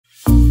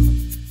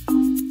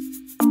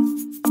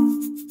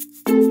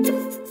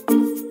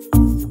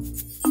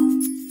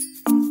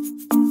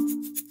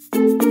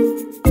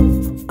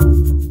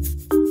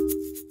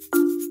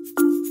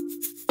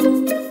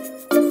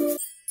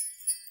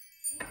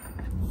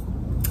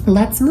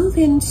Let's move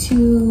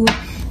into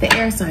the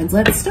air signs.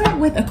 Let's start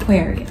with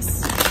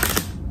Aquarius.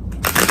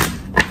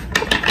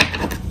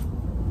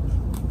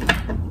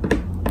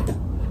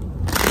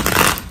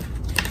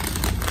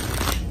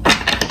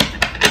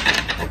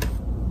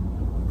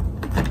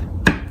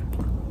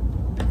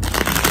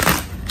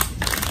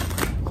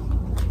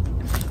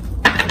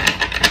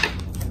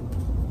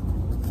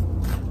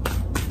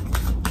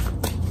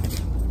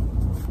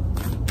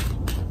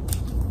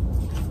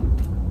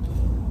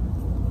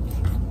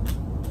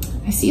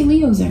 I see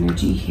Leo's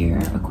energy here,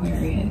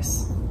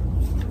 Aquarius.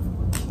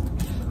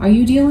 Are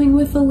you dealing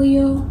with a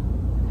Leo?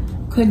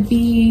 Could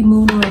be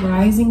moon or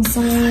rising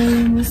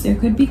signs. There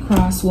could be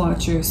cross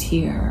watchers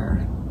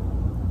here.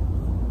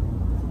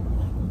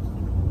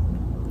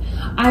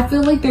 I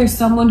feel like there's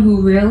someone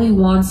who really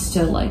wants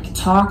to like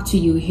talk to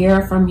you,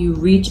 hear from you,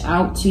 reach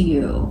out to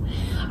you.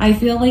 I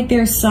feel like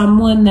there's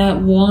someone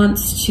that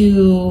wants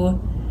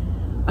to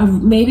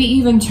maybe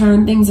even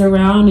turn things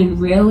around and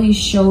really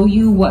show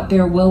you what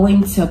they're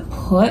willing to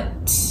put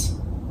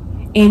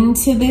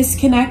into this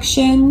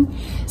connection.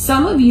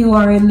 Some of you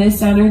are in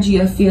this energy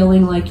of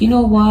feeling like, you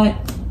know what?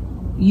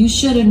 You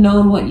should have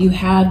known what you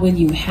had when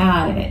you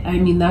had it. I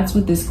mean, that's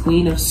what this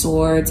Queen of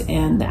Swords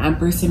and the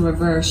Empress in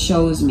reverse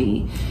shows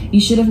me. You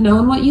should have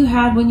known what you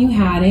had when you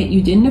had it.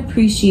 You didn't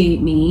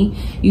appreciate me.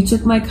 You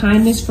took my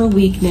kindness for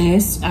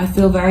weakness. I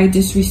feel very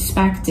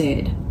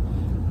disrespected.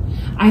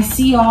 I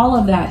see all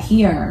of that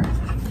here.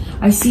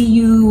 I see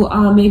you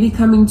maybe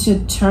coming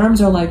to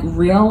terms or like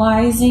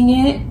realizing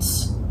it.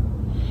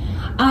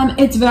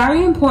 It's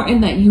very important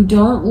that you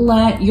don't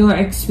let your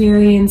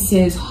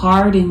experiences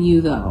harden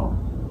you though.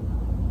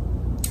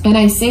 And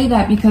I say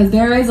that because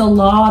there is a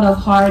lot of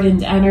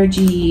hardened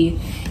energy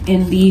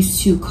in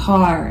these two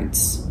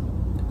cards.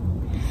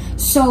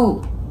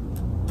 So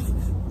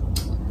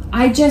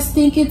I just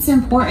think it's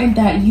important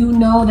that you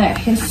know that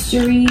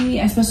history,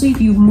 especially if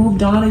you've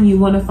moved on and you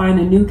want to find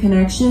a new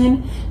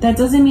connection, that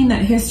doesn't mean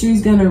that history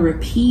is going to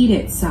repeat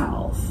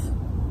itself.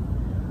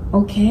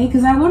 Okay?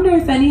 Because I wonder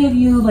if any of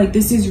you, like,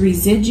 this is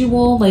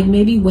residual, like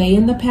maybe way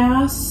in the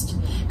past.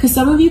 Because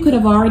some of you could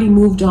have already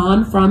moved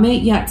on from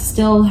it, yet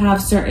still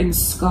have certain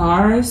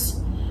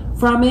scars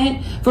from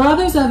it. For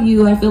others of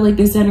you, I feel like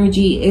this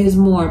energy is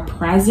more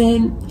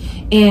present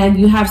and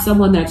you have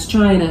someone that's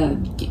trying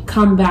to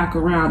come back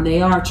around. They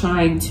are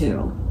trying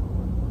to.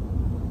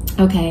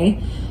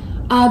 Okay.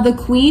 The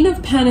Queen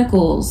of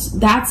Pentacles,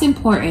 that's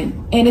important.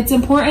 And it's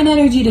important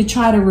energy to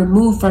try to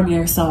remove from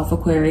yourself,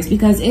 Aquarius,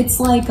 because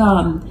it's like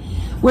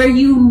where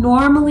you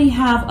normally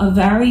have a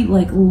very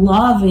like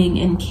loving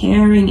and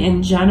caring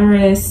and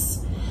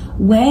generous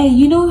way.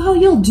 You know how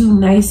you'll do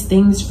nice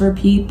things for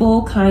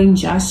people, kind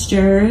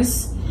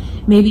gestures,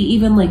 maybe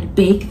even like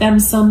bake them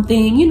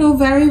something, you know,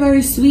 very,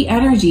 very sweet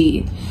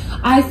energy.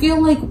 I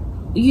feel like,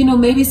 you know,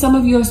 maybe some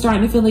of you are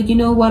starting to feel like, you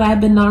know what,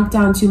 I've been knocked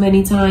down too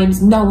many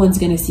times. No one's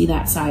going to see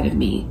that side of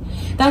me.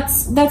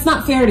 That's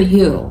not fair to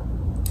you.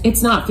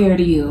 It's not fair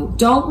to you.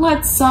 Don't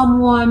let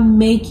someone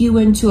make you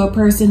into a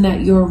person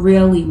that you're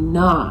really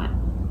not.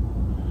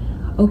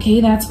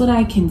 Okay, that's what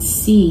I can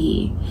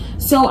see.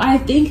 So I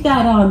think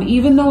that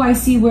even though I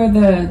see where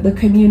the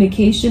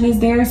communication is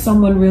there,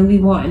 someone really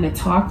wanting to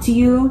talk to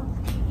you,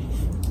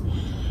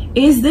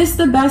 is this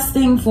the best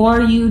thing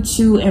for you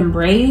to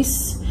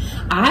embrace?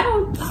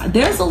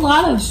 There's a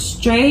lot of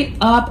straight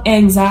up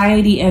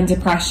anxiety and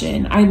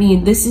depression. I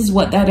mean, this is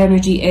what that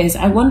energy is.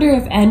 I wonder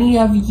if any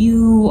of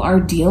you are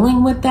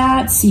dealing with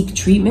that, seek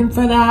treatment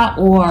for that,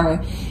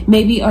 or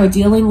maybe are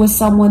dealing with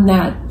someone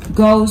that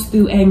goes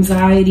through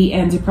anxiety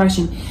and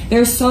depression.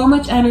 There's so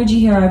much energy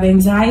here of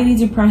anxiety,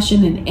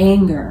 depression, and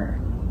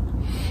anger.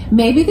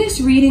 Maybe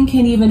this reading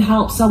can even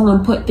help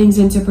someone put things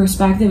into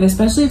perspective,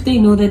 especially if they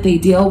know that they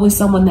deal with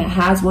someone that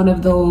has one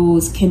of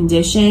those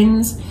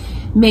conditions.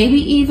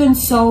 Maybe even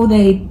so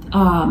they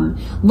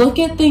look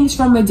at things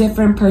from a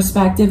different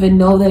perspective and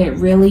know that it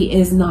really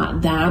is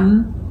not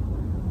them.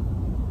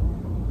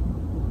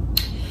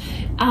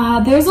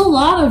 There's a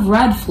lot of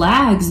red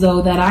flags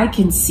though that I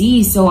can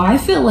see. So I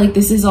feel like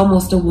this is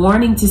almost a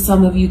warning to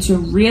some of you to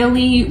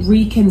really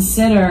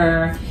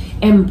reconsider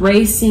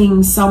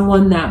embracing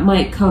someone that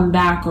might come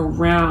back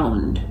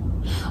around.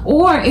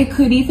 Or it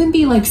could even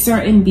be like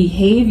certain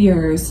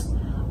behaviors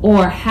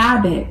or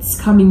habits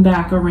coming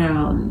back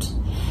around.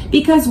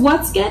 Because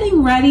what's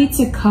getting ready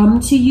to come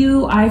to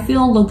you, I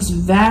feel looks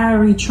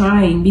very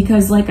trying.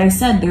 Because like I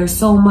said, there's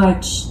so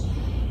much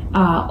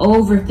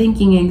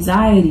overthinking,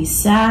 anxiety,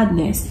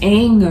 sadness,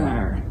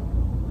 anger.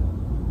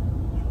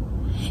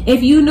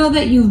 If you know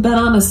that you've been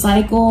on a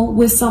cycle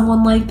with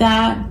someone like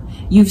that,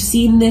 you've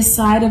seen this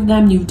side of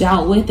them, you've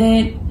dealt with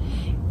it,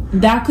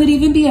 that could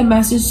even be a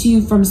message to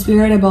you from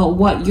Spirit about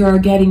what you're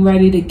getting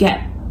ready to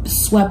get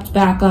swept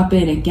back up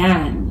in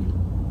again.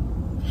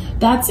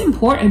 That's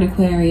important,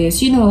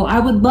 Aquarius. You know, I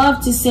would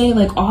love to say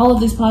like all of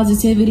this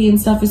positivity and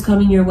stuff is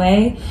coming your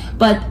way,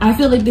 but I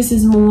feel like this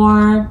is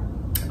more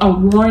a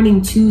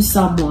warning to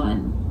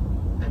someone.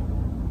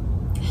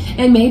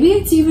 And maybe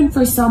it's even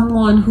for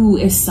someone who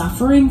is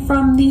suffering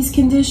from these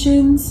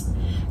conditions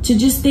to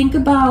just think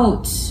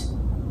about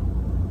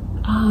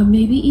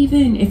maybe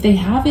even if they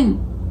haven't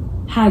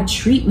had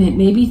treatment,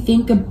 maybe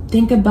think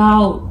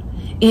about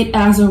it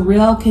as a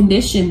real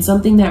condition,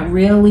 something that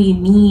really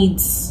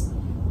needs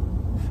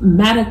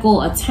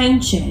medical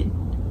attention.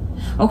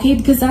 Okay,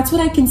 because that's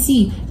what I can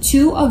see.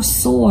 2 of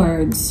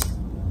Swords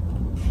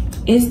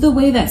is the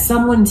way that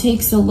someone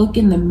takes a look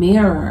in the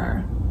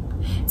mirror.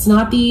 It's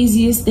not the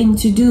easiest thing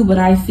to do, but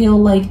I feel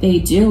like they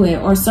do it.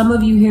 Or some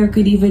of you here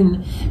could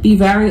even be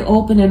very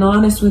open and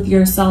honest with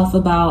yourself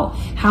about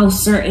how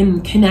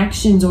certain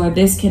connections or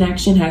this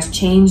connection has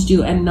changed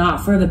you and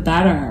not for the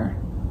better.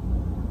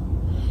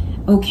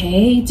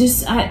 Okay,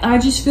 I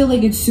just feel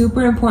like it's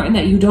super important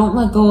that you don't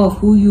let go of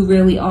who you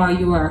really are.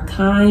 You are a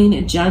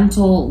kind,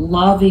 gentle,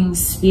 loving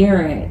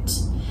spirit.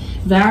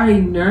 Very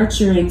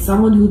nurturing,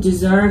 someone who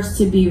deserves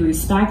to be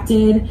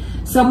respected,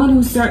 someone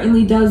who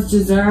certainly does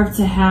deserve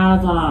to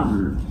have,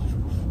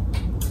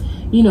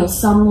 you know,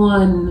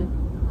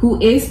 someone who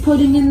is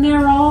putting in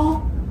their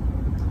all.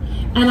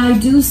 And I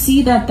do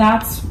see that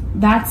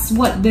that's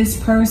what this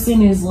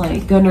person is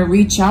like gonna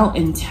reach out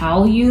and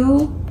tell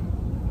you.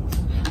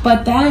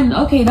 But then,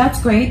 okay,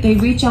 that's great. They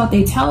reach out,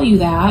 they tell you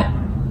that.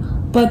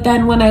 But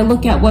then when I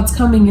look at what's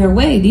coming your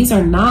way, these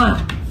are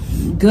not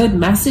good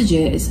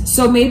messages.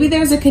 So maybe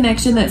there's a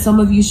connection that some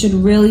of you should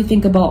really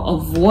think about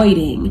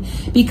avoiding,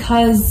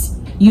 because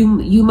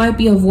you might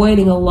be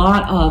avoiding a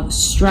lot of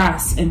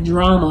stress and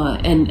drama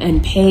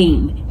and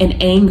pain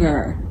and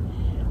anger.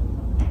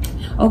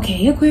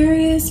 Okay,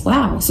 Aquarius.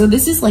 Wow. So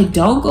this is like,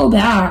 don't go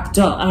back.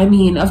 I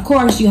mean, of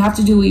course you have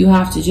to do what you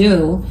have to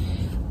do.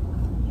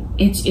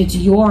 It's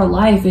your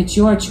life, it's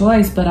your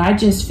choice, but I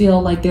just feel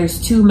like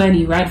there's too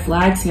many red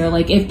flags here.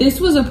 Like if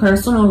this was a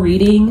personal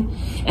reading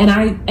and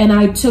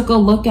I took a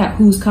look at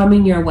who's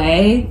coming your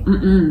way,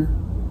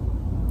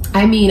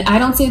 I mean, I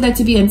don't say that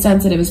to be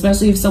insensitive,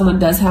 especially if someone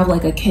does have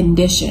like a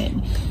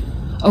condition.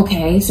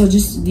 Okay, so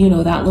just, you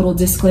know, that little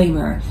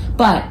disclaimer.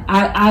 But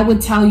I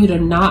would tell you to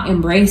not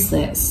embrace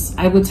this.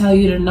 I would tell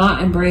you to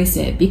not embrace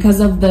it because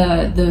of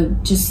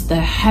just the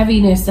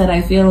heaviness that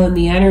I feel in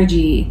the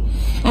energy.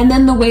 And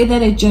then the way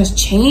that it just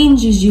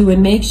changes you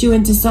and makes you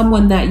into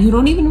someone that you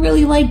don't even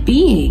really like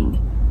being.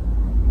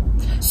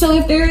 So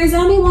if there is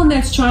anyone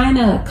that's trying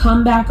to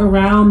come back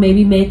around,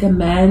 maybe make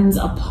amends,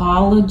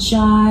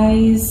 apologize,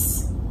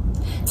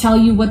 tell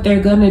you what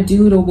they're gonna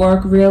do to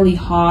work really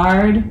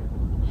hard,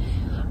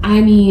 I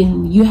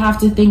mean, you have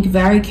to think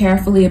very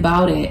carefully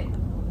about it.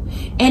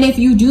 And if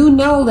you do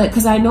know that,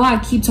 because I know I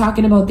keep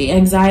talking about the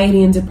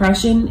anxiety and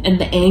depression and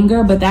the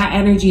anger, but that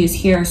energy is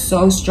here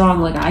so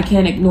strong, like I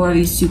can't ignore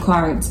these 2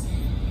 cards.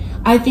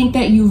 I think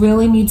that you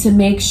really need to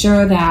make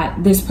sure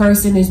that this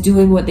person is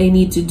doing what they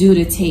need to do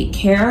to take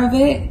care of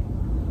it,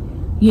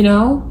 you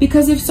know?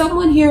 Because if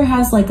someone here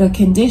has like a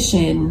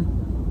condition,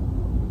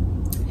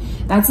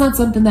 that's not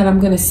something that I'm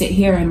going to sit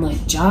here and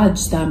like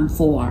judge them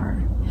for.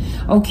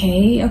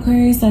 Okay,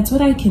 Aquarius, that's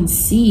what I can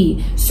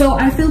see. So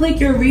I feel like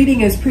your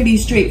reading is pretty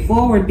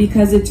straightforward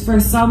because it's for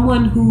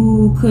someone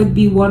who could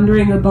be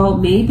wondering about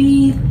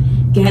maybe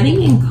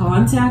getting in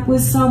contact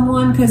with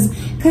someone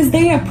because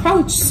they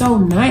approach so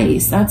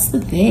nice. That's the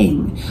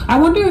thing. I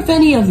wonder if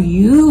any of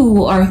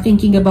you are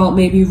thinking about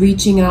maybe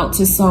reaching out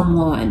to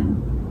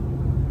someone.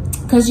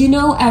 Because, you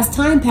know, as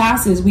time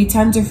passes, we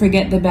tend to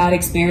forget the bad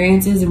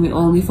experiences and we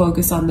only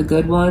focus on the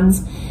good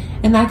ones.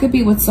 And that could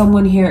be what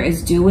someone here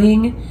is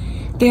doing.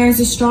 There's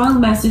a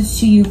strong message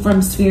to you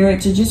from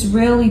Spirit to just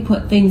really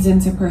put things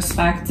into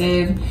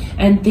perspective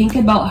and think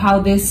about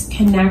how this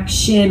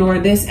connection or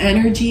this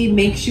energy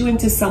makes you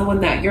into someone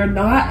that you're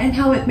not and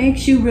how it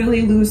makes you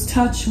really lose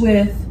touch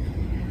with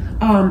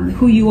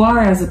who you are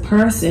as a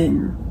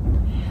person.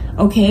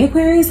 Okay,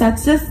 Aquarius,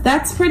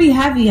 that's pretty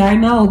heavy, I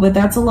know, but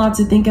that's a lot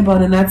to think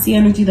about, and that's the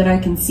energy that I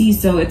can see.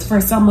 So it's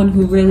for someone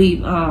who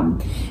really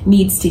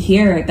needs to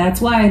hear it. That's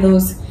why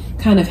those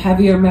kind of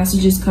heavier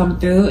messages come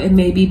through. It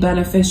may be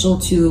beneficial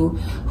to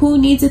who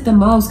needs it the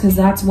most, because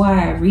that's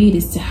why I read,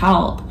 is to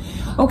help.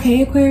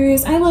 Okay,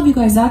 Aquarius, I love you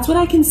guys. That's what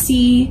I can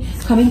see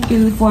coming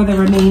through for the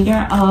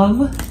remainder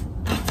of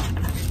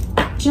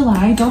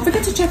July. Don't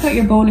forget to check out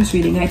your bonus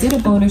reading. I did a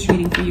bonus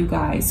reading for you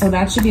guys, so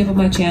that should be up on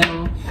my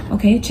channel.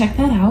 Okay, check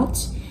that out.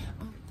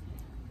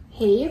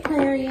 Hey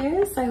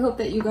Aquarius, I hope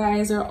that you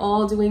guys are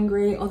all doing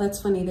great. Oh,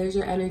 that's funny, there's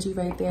your energy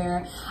right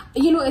there.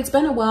 You know, it's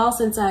been a while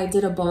since I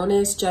did a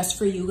bonus just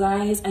for you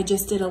guys. I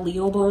just did a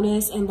Leo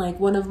bonus, and like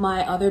one of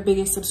my other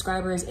biggest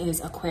subscribers is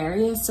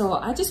Aquarius. So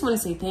I just want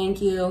to say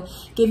thank you,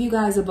 give you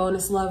guys a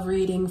bonus love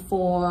reading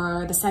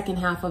for the second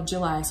half of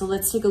July. So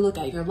let's take a look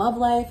at your love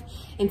life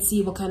and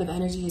see what kind of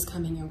energy is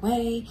coming your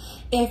way.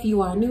 If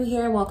you are new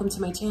here, welcome to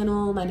my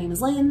channel. My name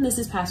is Lynn, this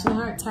is Passion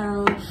Heart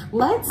Tarot.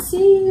 Let's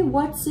see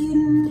what's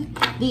in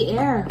the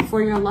air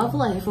for your love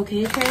life,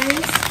 okay,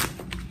 Aquarius?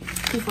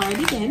 Before I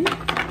begin,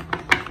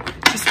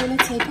 just want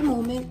to take a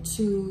moment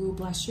to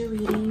bless your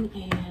reading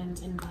and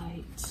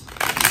invite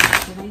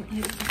the right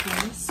light of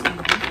the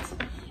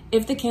Spirit.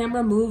 If the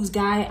camera moves,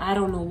 guy, I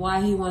don't know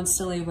why he wants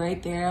to lay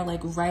right there, like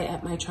right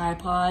at my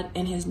tripod,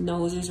 and his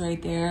nose is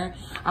right there.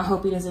 I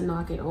hope he doesn't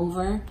knock it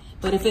over,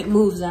 but if it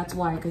moves, that's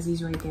why, because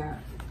he's right there.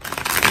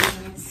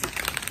 Aquarius.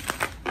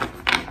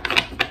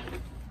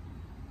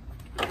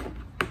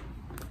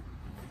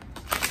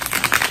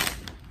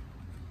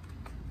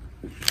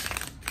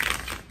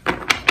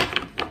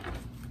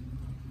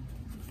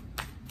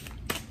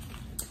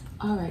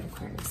 All right,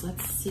 Aquarius,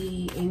 let's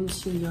see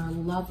into your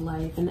love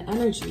life and the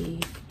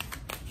energy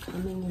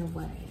coming your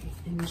way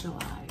in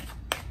July.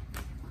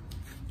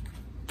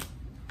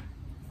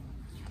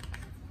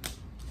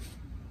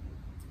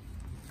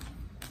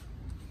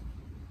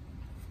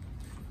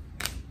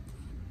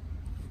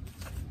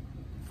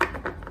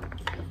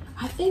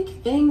 I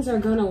think things are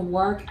going to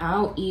work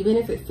out even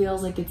if it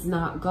feels like it's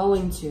not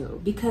going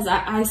to, because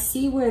I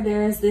see where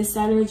there's this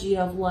energy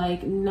of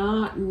like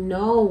not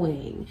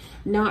knowing,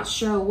 not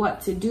sure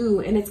what to do.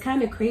 And it's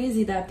kind of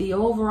crazy that the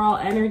overall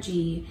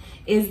energy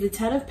is the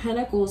Ten of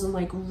Pentacles and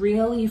like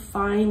really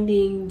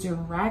finding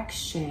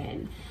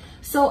direction.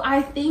 So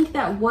I think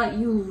that what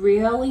you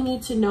really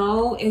need to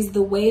know is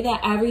the way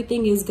that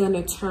everything is going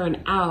to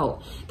turn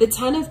out. The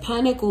Ten of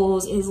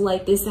Pentacles is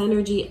like this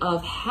energy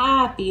of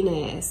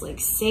happiness, like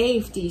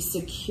safety,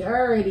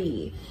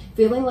 security,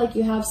 feeling like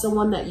you have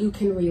someone that you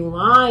can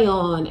rely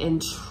on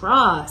and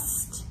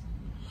trust.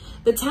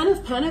 The Ten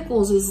of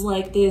Pentacles is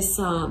like this,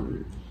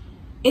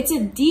 it's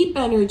a deep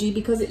energy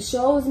because it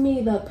shows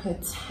me the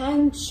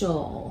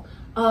potential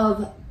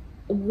of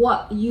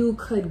what you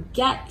could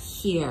get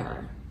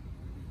here.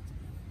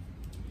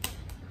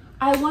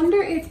 I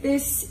wonder if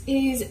this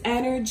is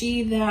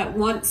energy that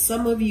once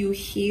some of you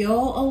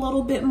heal a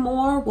little bit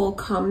more will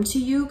come to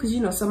you, because, you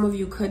know, some of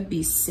you could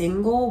be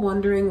single,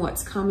 wondering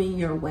what's coming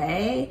your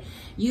way.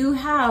 You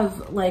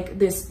have like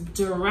this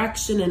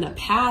direction and a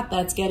path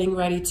that's getting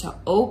ready to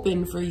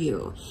open for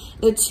you.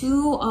 The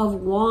Two of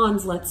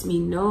Wands lets me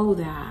know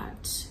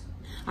that.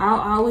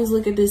 I always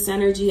look at this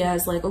energy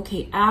as like,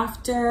 okay,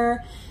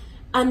 after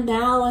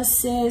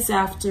analysis,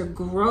 after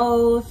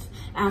growth,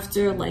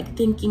 after like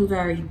thinking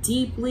very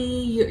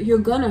deeply, you're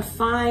gonna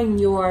find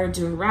your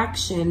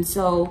direction.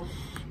 So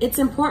it's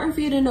important for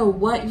you to know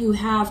what you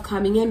have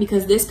coming in,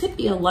 because this could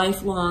be a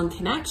lifelong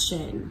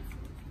connection.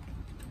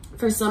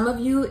 For some of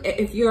you,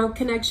 if your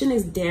connection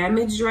is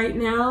damaged right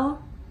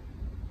now,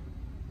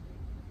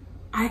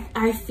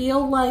 I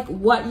feel like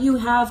what you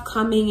have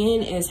coming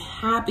in is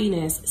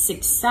happiness,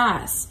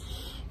 success.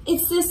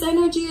 It's this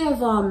energy of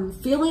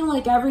feeling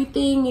like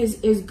everything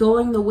is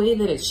going the way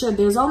that it should.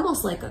 There's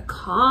almost like a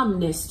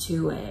calmness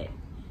to it.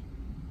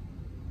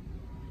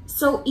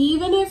 So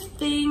even if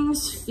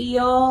things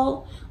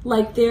feel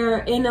like they're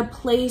in a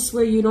place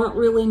where you don't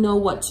really know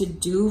what to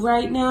do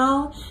right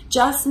now,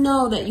 just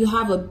know that you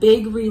have a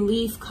big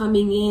relief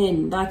coming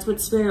in. That's what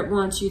Spirit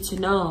wants you to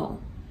know.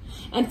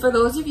 And for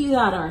those of you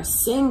that are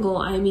single,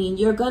 I mean,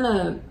 you're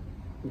gonna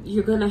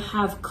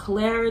have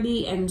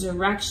clarity and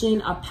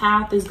direction. A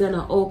path is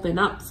gonna open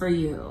up for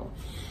you.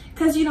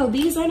 Because, you know,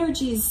 these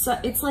energies,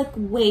 it's like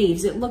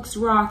waves. It looks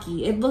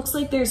rocky. It looks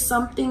like there's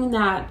something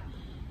that,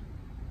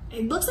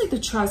 it looks like the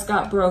trust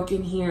got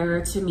broken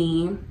here to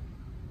me.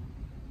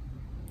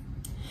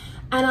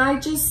 And I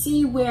just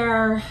see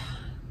where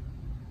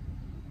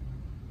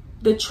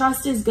the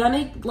trust is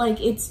gonna,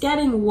 like, it's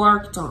getting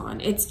worked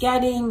on. It's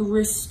getting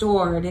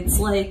restored. It's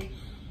like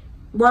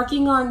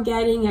working on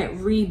getting it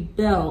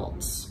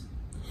rebuilt.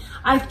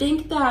 I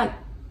think that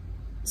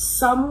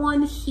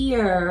someone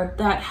here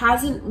that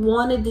hasn't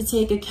wanted to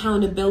take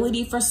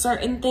accountability for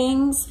certain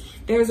things,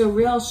 there's a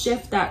real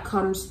shift that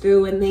comes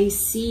through and they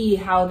see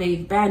how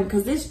they've been.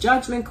 Because this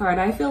Judgment card,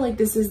 I feel like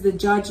this is the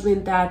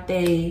judgment that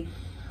they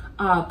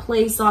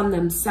place on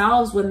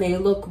themselves when they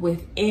look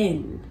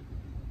within.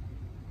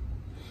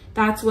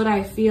 That's what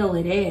I feel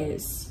it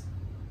is.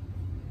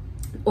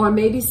 Or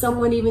maybe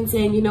someone even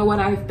saying, you know what,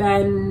 I've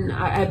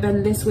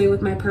been this way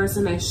with my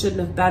person. I shouldn't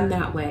have been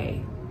that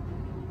way.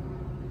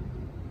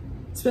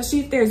 Especially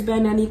if there's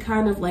been any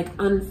kind of like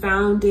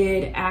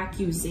unfounded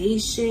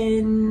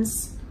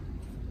accusations,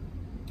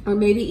 or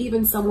maybe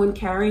even someone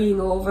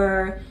carrying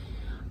over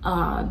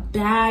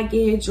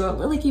baggage or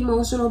like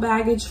emotional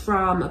baggage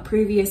from a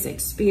previous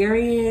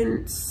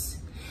experience.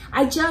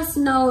 I just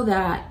know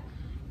that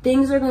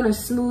things are going to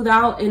smooth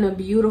out in a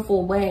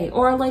beautiful way.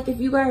 Or like if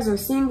you guys are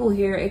single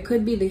here, it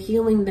could be the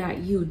healing that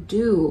you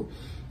do.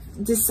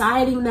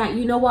 Deciding that,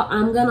 you know what,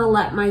 I'm going to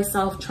let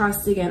myself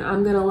trust again.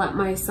 I'm going to let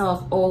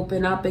myself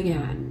open up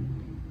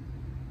again.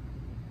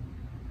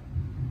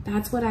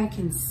 That's what I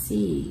can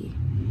see.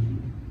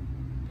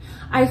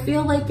 I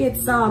feel like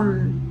it's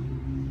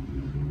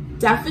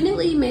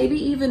definitely maybe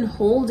even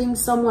holding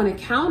someone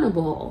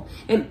accountable.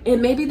 And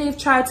maybe they've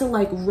tried to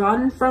like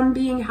run from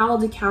being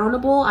held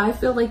accountable. I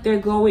feel like they're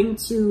going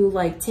to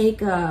like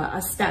take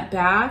a step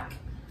back,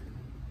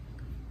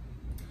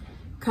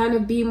 kind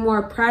of be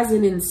more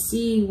present and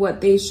see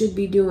what they should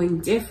be doing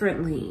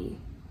differently.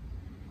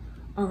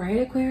 All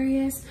right,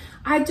 Aquarius.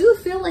 I do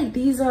feel like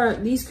these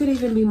could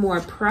even be more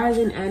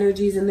present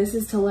energies, and this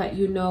is to let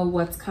you know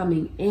what's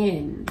coming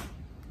in.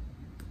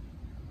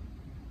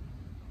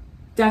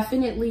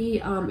 definitely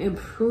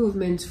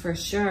improvements for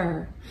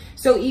sure.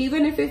 So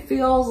even if it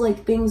feels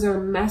like things are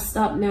messed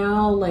up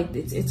now, like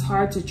it's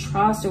hard to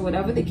trust or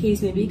whatever the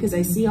case may be, because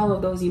I see all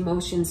of those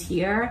emotions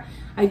here,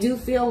 I do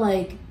feel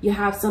like you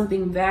have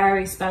something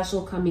very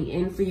special coming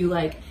in for you,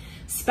 like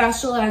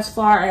special as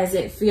far as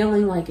it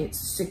feeling like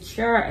it's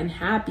secure and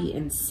happy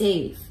and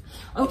safe.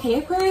 Okay,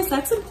 Aquarius,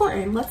 that's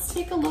important. Let's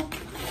take a look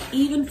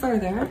even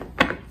further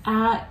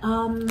at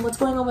what's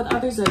going on with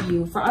others of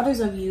you. For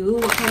others of you,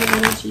 what kind of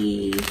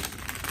energy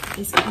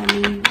is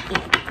coming in?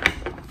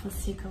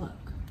 Let's take a look.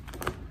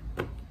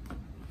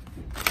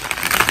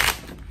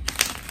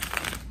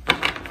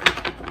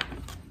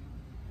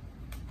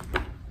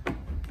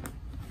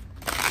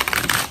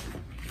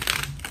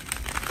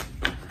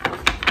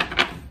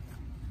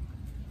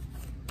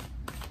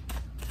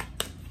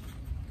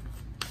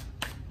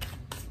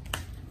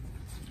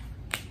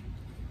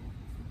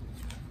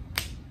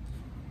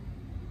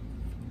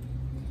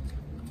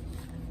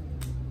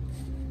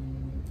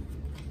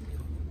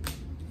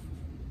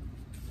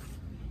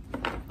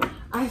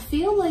 I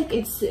feel like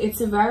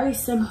it's a very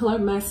similar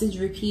message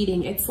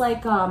repeating. It's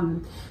like,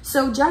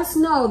 so just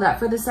know that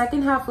for the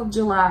second half of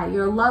July,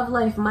 your love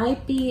life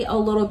might be a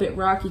little bit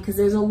rocky because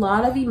there's a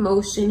lot of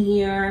emotion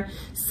here.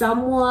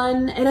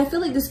 Someone, and I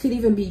feel like this could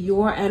even be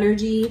your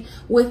energy,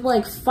 with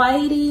like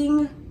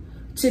fighting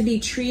to be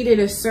treated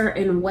a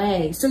certain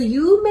way. So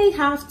you may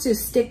have to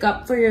stick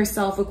up for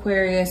yourself,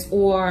 Aquarius,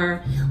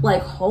 or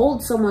like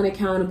hold someone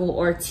accountable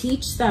or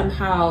teach them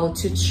how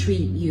to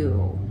treat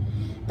you.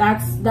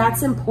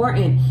 That's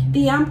important.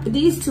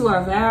 These two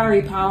are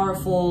very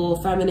powerful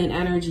feminine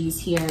energies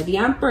here. The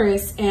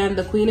Empress and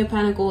the Queen of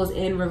Pentacles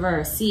in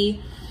reverse.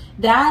 See,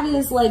 that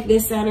is like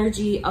this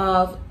energy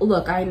of,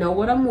 look, I know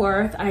what I'm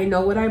worth. I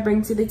know what I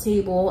bring to the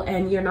table,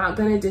 and you're not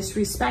going to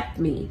disrespect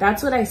me.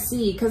 That's what I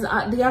see. Because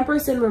the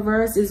Empress in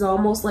reverse is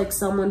almost like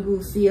someone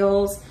who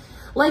feels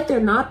like they're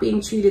not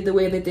being treated the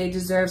way that they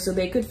deserve. So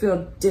they could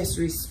feel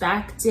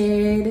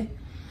disrespected.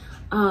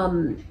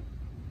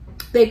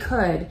 They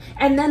could.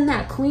 And then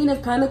that Queen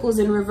of Pentacles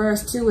in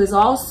reverse too is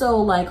also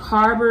like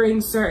harboring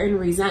certain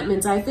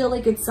resentments. I feel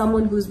like it's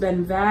someone who's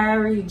been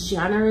very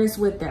generous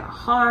with their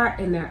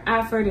heart and their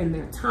effort and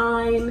their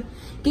time,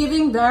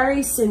 giving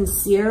very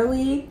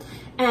sincerely.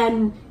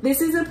 And this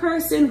is a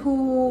person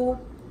who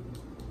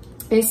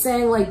is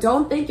saying like,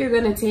 don't think you're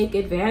going to take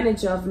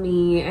advantage of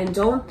me, and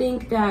don't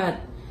think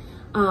that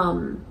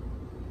I'm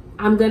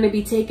going to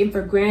be taken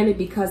for granted,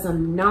 because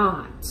I'm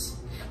not.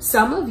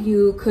 Some of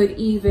you could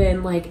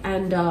even like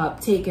end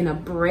up taking a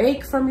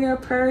break from your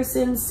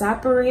person,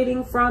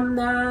 separating from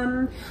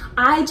them.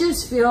 I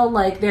just feel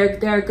like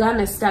they're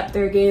gonna step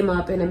their game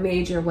up in a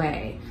major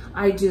way.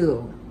 I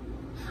do.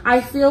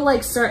 I feel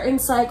like certain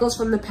cycles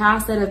from the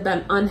past that have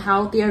been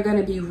unhealthy are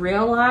gonna be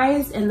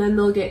realized, and then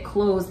they'll get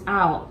closed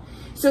out.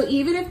 So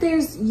even if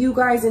there's you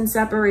guys in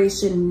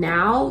separation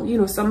now, you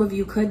know, some of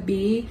you could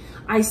be,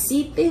 I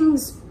see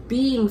things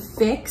being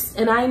fixed,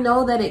 and I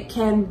know that it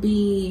can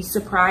be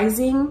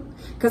surprising,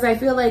 because I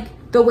feel like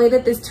the way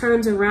that this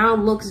turns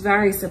around looks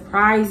very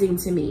surprising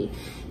to me.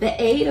 The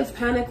Eight of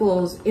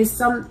Pentacles is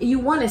you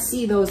want to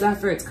see those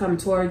efforts come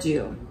towards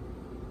you,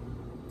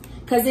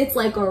 because it's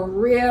like a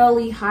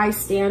really high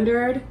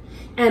standard,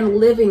 and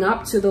living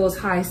up to those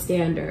high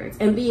standards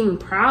and being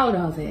proud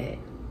of it.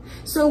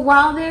 So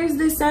while there's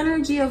this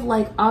energy of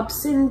like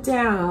ups and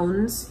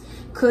downs,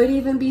 could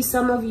even be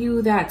some of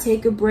you that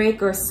take a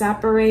break or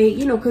separate,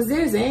 you know, because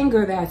there's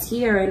anger that's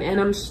here,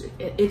 and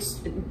it's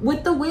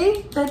with the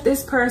way that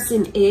this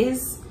person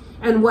is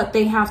and what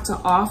they have to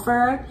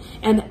offer,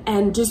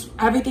 and just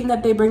everything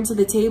that they bring to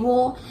the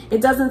table.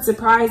 It doesn't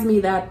surprise me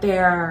that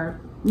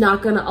they're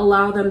not going to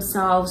allow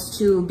themselves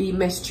to be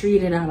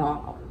mistreated at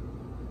all.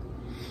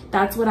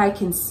 That's what I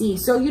can see.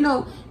 So, you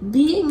know,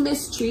 being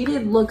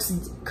mistreated looks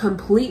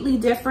completely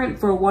different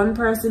for one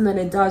person than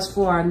it does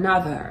for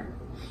another.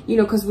 You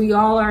know, because we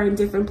all are in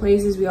different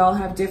places. We all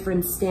have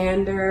different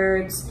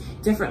standards,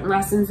 different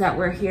lessons that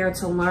we're here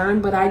to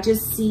learn. But I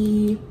just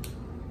see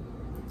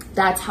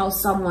that's how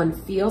someone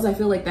feels. I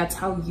feel like that's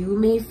how you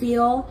may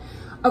feel,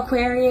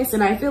 Aquarius.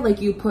 And I feel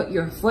like you put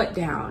your foot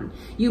down.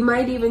 You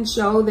might even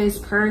show this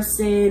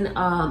person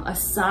a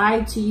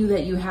side to you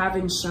that you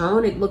haven't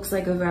shown. It looks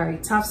like a very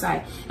tough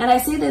side. And I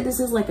say that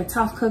this is like a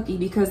tough cookie,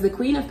 because the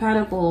Queen of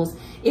Pentacles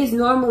is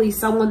normally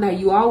someone that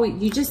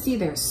you just see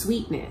their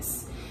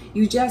sweetness.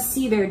 You just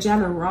see their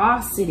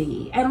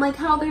generosity and like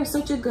how they're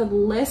such a good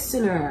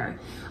listener.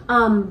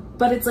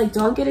 But it's like,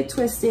 don't get it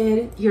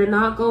twisted. You're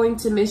not going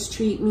to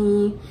mistreat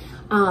me.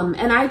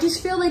 And I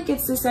just feel like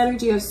it's this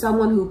energy of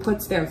someone who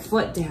puts their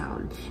foot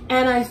down.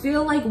 And I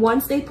feel like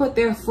once they put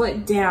their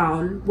foot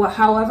down,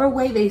 however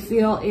way they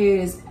feel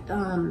is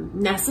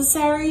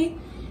necessary,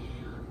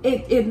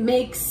 it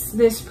makes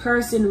this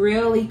person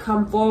really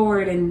come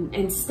forward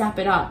and step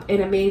it up in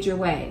a major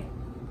way.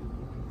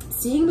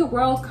 Seeing the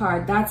World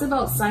card, that's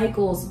about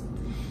cycles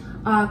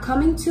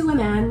coming to an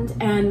end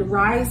and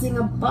rising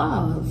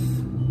above.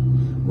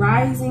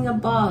 Rising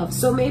above.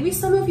 So maybe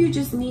some of you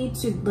just need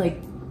to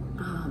like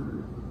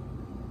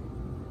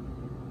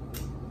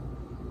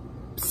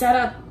set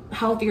up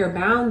healthier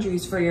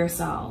boundaries for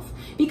yourself,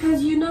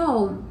 because you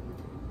know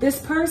this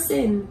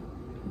person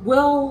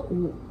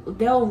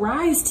they'll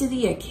rise to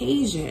the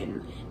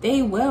occasion.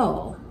 They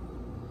will.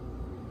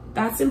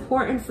 That's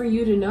important for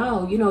you to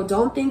know. You know,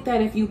 don't think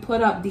that if you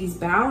put up these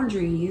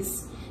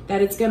boundaries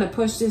that it's going to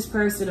push this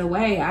person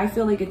away. I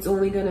feel like it's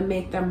only going to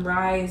make them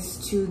rise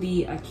to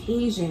the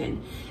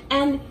occasion.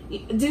 And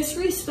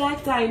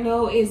disrespect, I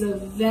know, is a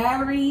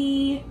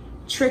very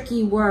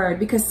tricky word,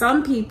 because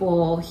some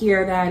people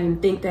hear that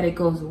and think that it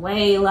goes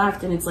way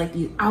left and it's like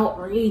these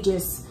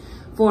outrageous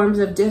forms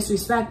of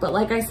disrespect. But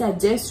like I said,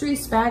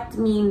 disrespect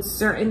means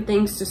certain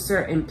things to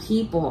certain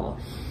people.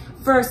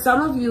 For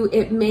some of you,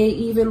 it may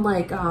even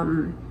like,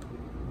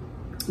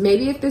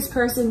 maybe if this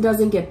person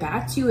doesn't get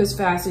back to you as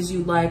fast as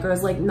you'd like, or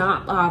is like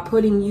not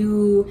putting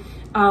you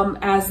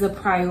as the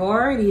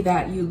priority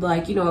that you'd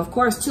like, you know, of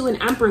course, to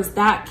an empress,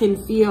 that can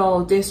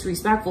feel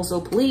disrespectful.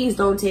 So please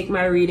don't take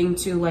my reading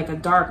to like a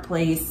dark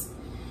place,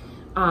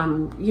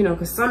 you know,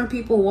 because some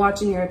people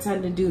watching here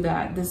tend to do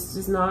that. This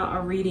is not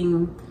a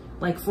reading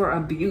like for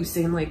abuse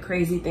and like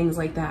crazy things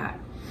like that.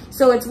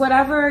 So it's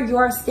whatever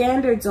your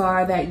standards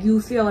are that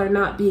you feel are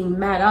not being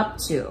met up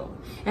to.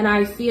 And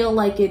I feel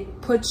like it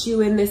puts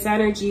you in this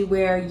energy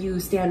where you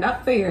stand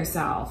up for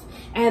yourself.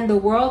 And the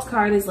World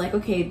card is like,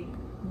 okay,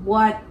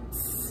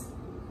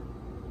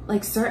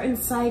 like certain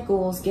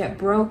cycles get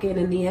broken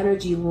and the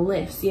energy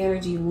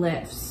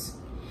lifts.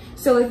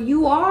 So if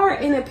you are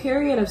in a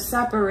period of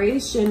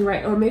separation,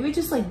 right, or maybe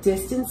just like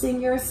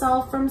distancing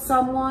yourself from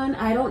someone,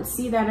 I don't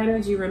see that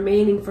energy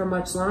remaining for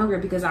much longer,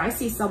 because I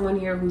see someone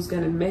here who's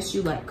going to miss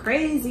you like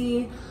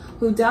crazy,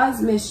 who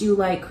does miss you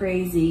like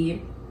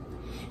crazy,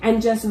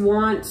 and just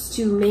wants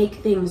to make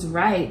things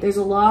right. There's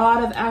a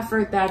lot of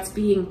effort that's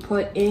being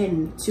put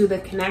into the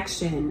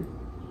connection.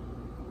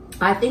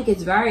 I think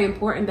it's very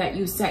important that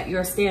you set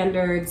your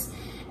standards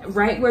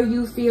right where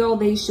you feel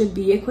they should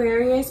be,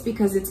 Aquarius,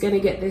 because it's going to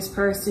get this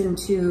person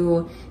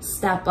to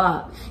step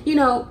up. You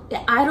know,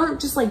 I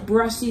don't just like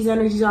brush these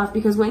energies off,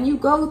 because when you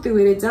go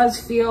through it, it does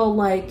feel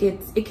like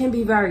it can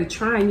be very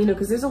trying, you know,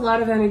 because there's a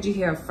lot of energy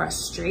here of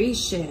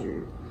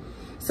frustration.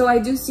 So I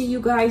do see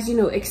you guys, you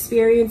know,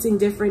 experiencing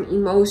different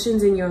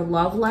emotions in your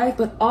love life,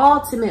 but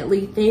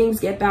ultimately things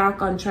get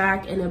back on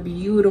track in a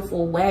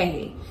beautiful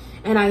way.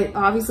 And I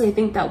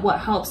think that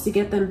what helps to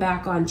get them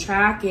back on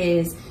track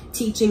is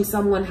teaching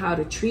someone how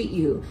to treat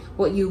you,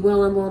 what you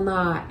will and will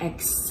not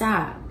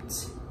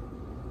accept.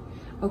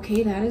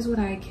 Okay, that is what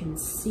I can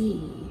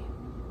see.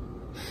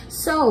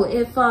 So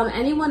if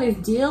anyone is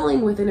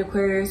dealing with an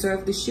Aquarius, or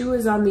if the shoe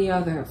is on the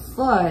other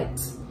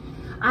foot,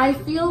 I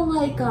feel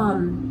like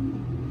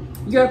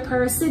your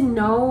person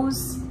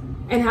knows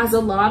and has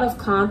a lot of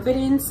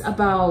confidence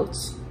about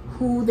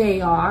who they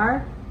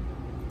are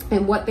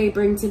and what they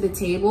bring to the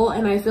table.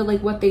 And I feel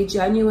like what they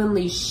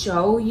genuinely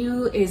show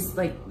you is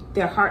like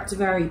their heart's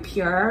very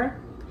pure.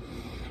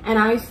 And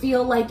I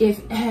feel like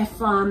if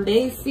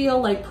they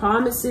feel like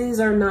promises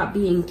are not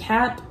being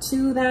kept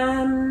to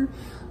them,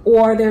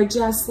 or they're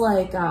just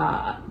like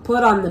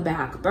put on the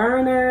back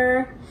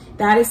burner,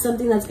 that is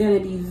something that's going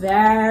to be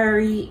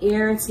very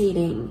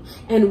irritating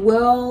and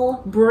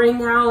will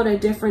bring out a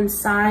different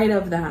side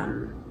of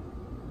them.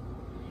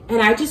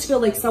 And I just feel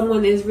like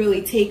someone is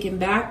really taken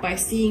back by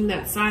seeing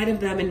that side of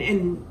them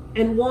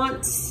and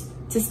wants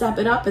to step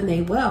it up, and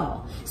they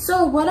will.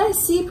 So what I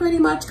see pretty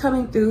much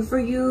coming through for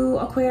you,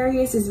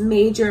 Aquarius, is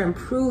major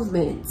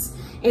improvements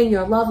in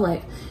your love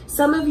life.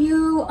 Some of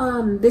you,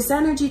 this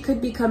energy could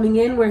be coming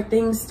in where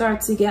things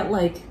start to get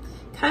like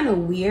kind of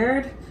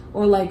weird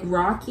or like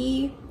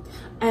rocky.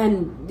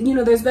 And, you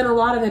know, there's been a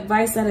lot of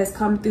advice that has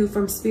come through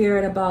from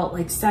Spirit about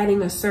like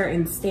setting a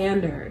certain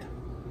standard,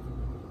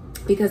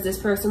 because this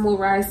person will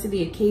rise to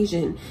the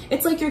occasion.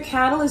 It's like your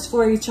catalyst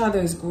for each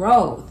other's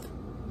growth.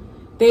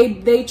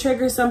 They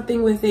trigger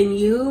something within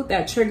you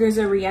that triggers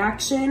a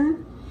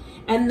reaction,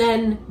 and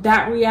then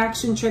that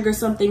reaction triggers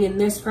something in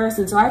this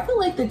person. So I feel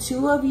like the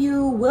two of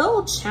you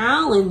will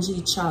challenge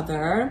each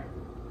other,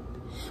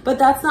 but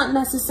that's not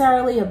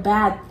necessarily a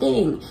bad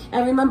thing.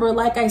 And remember,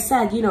 like I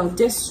said, you know,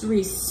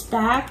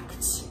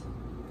 disrespect,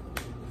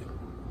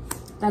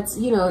 that's,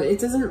 you know, it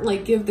doesn't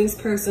like give this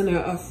person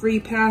a free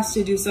pass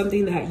to do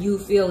something that you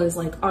feel is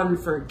like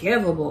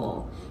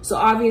unforgivable. So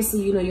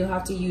obviously, you know, you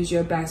have to use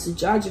your best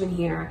judgment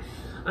here.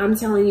 I'm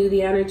telling you,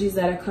 the energies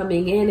that are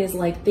coming in is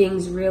like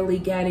things really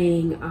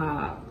getting,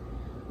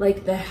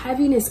 like the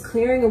heaviness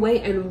clearing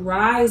away and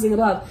rising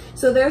above.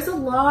 So there's a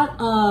lot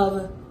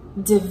of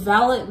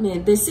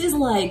development. This is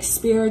like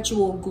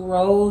spiritual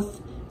growth,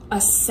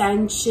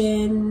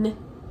 ascension,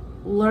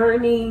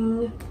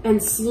 learning,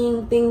 and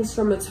seeing things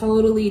from a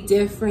totally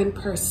different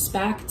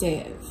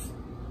perspective.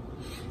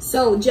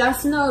 So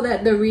just know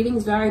that the reading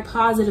is very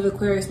positive,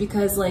 Aquarius,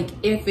 because like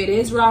if it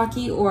is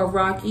rocky or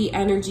rocky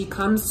energy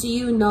comes to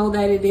you, know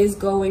that it is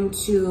going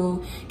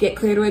to get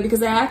cleared away,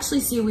 because I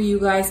actually see where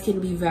you guys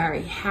can be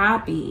very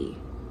happy.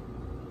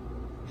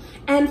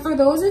 And for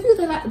those of you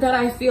that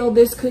I feel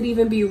this could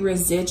even be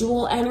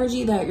residual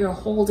energy that you're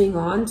holding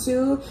on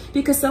to,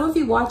 because some of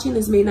you watching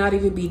this may not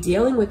even be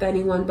dealing with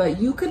anyone, but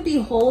you could be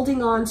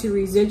holding on to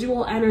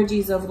residual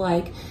energies of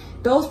like,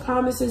 those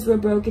promises were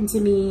broken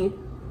to me,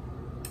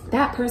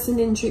 that person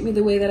didn't treat me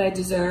the way that I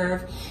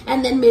deserve.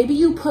 And then maybe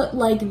you put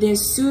like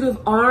this suit of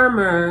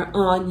armor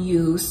on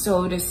you,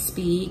 so to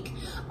speak,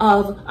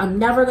 of I'm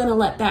never gonna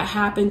let that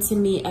happen to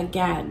me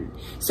again.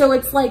 So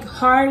it's like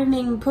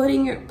hardening,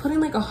 putting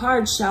like a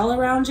hard shell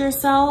around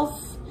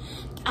yourself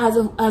as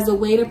a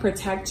way to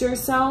protect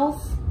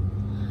yourself.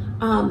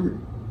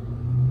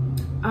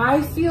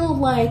 I feel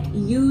like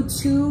you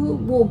too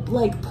will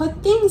like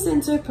put things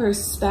into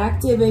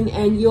perspective,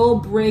 and you'll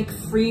break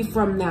free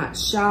from that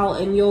shell,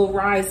 and you'll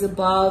rise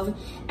above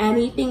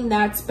anything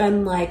that's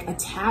been like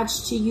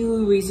attached to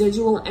you,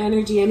 residual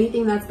energy,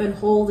 anything that's been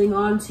holding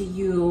on to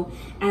you,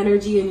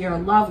 energy in your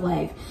love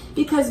life.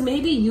 Because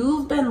maybe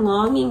you've been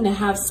longing to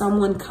have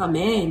someone come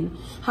in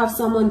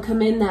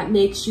that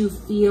makes you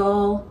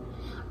feel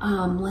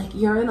like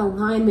you're in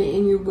alignment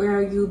and you're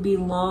where you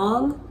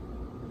belong.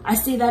 I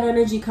see that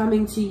energy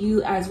coming to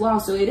you as well.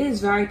 So it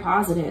is very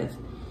positive.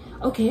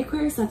 Okay,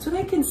 Aquarius, that's what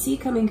I can see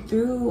coming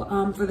through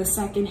for the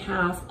second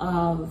half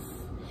of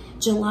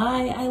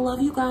July. I love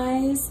you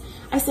guys.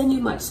 I send you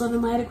much love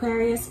and light,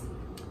 Aquarius.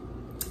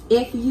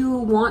 If you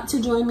want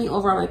to join me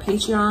over on my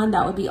Patreon,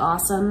 that would be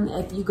awesome.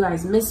 If you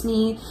guys miss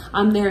me,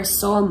 I'm there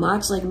so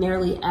much, like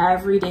nearly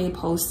every day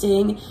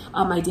posting.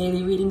 My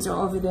daily readings are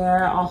over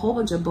there. A whole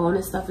bunch of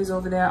bonus stuff is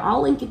over there.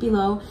 I'll link it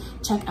below.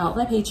 Check out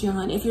my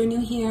Patreon. If you're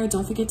new here,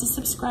 don't forget to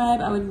subscribe.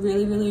 I would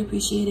really, really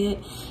appreciate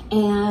it.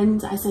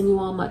 And I send you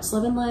all much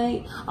love and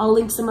light. I'll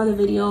link some other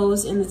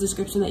videos in the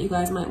description that you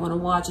guys might want to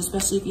watch,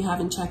 especially if you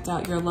haven't checked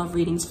out your love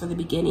readings for the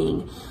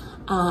beginning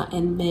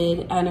and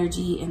mid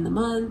energy in the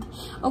month.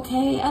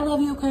 Okay, I love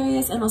you,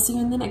 Aquarius, and I'll see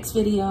you in the next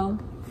video.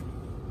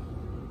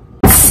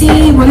 Let's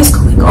see what is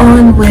going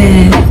on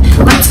with,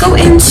 let's go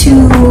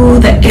into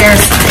the air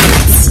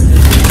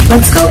signs.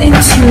 Let's go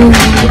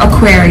into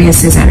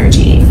Aquarius's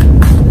energy.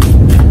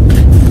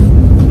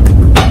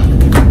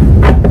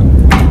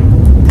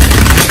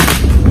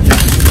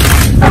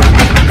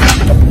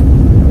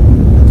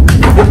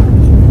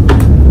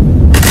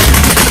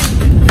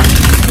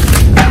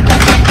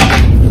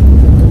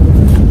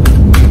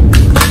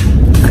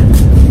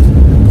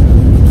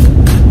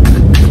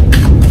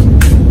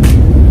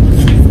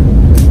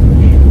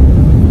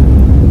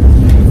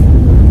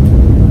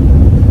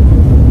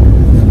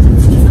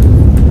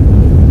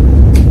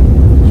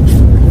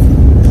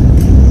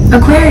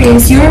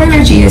 Aquarius, your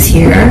energy is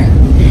here,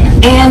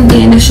 and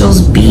the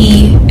initials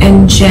B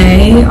and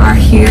J are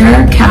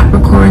here.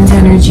 Capricorn's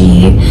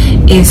energy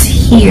is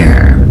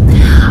here.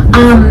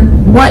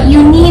 What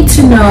you need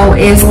to know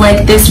is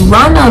like this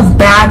run of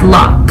bad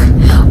luck,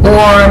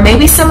 or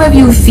maybe some of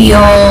you feel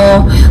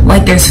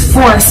like there's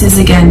forces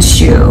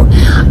against you.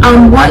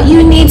 What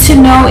you need to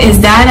know is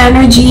that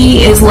energy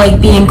is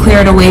like being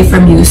cleared away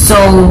from you.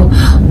 So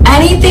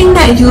anything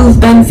that you've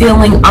been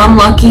feeling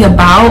unlucky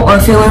about, or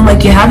feeling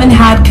like you haven't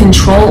had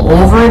control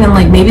over it, and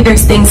like maybe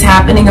there's things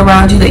happening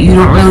around you that you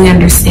don't really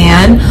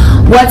understand,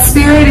 what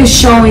Spirit is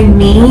showing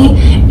me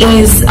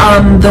is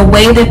the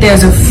way that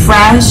there's a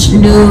fresh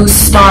new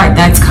start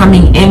that's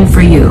coming in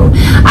for you.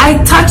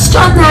 I touched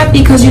on that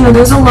because, you know,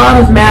 there's a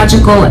lot of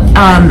magical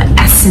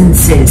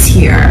essences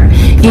here.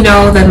 You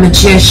know, the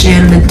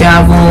Magician, the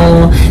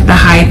Devil, the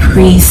High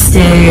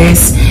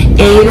Priestess,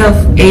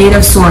 Eight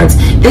of Swords.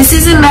 This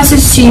is a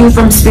message to you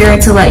from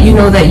Spirit to let you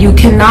know that you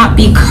cannot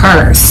be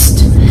cursed.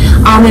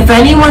 If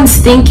anyone's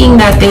thinking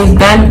that they've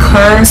been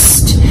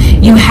cursed,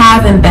 you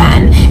haven't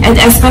been. And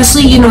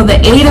especially, you know, the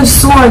Eight of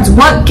Swords,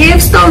 what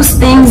gives those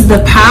things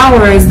the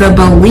power is the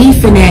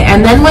belief in it.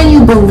 And then when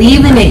you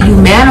believe in it, you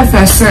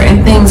manifest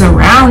certain things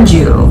around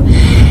you.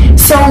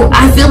 So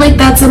I feel like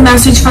that's a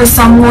message for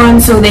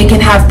someone, so they can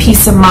have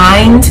peace of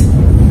mind,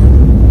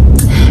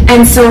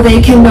 and so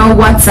they can know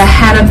what's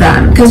ahead of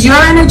them. Because your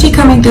energy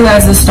coming through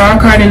as the Star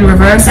card in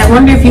reverse, I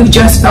wonder if you've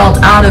just felt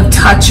out of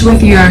touch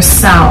with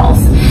yourself.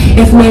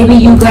 If maybe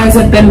you guys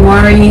have been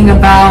worrying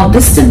about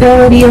the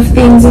stability of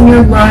things in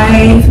your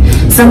life.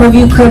 Some of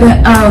you could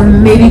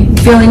maybe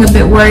feeling a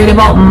bit worried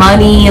about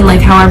money and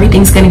like how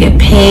everything's going to get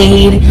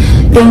paid,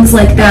 things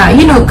like that.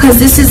 You know, because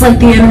this is like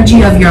the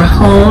energy of your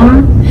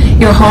home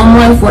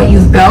life, what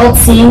you've built.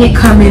 Seeing it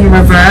come in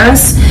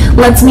reverse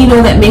lets me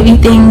know that maybe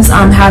things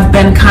have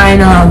been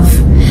kind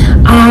of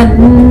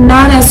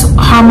not as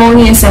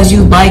harmonious as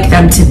you'd like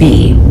them to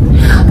be.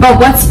 But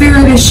what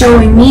Spirit is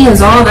showing me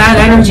is all that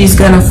energy is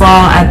going to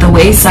fall at the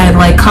wayside.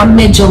 Like come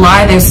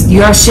mid-July,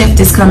 your shift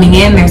is coming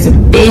in. There's a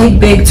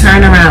big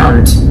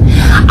turnaround.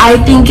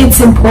 I think it's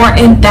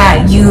important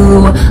that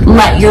you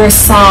let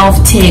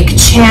yourself take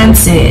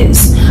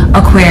chances,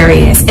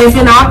 Aquarius. If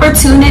an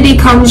opportunity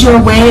comes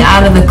your way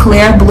out of the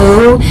clear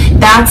blue,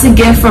 that's a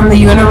gift from the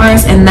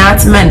universe, and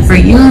that's meant for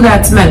you.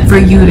 That's meant for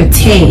you to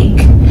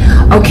take.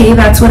 Okay,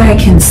 that's what I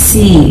can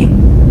see.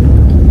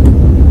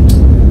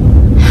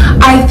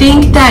 I I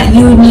think that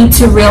you need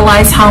to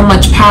realize how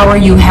much power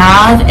you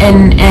have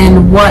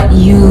and what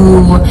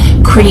you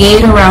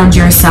create around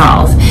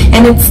yourself.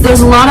 And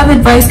there's a lot of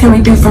advice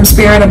coming through from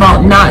Spirit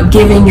about not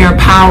giving your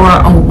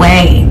power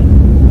away,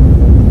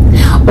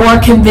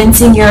 or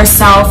convincing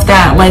yourself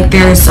that like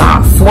there's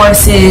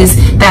forces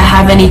that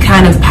have any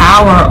kind of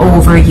power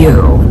over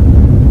you.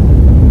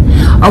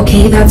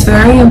 Okay, that's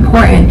very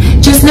important.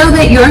 Just know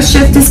that your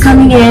shift is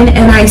coming in,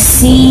 and I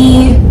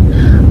see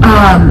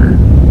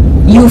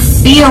you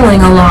feeling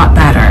a lot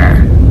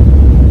better.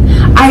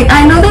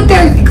 I know that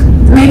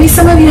maybe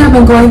some of you have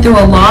been going through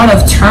a lot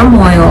of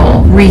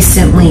turmoil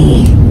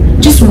recently.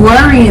 Just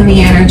worry in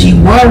the energy,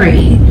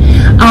 worry.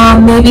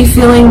 Maybe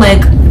feeling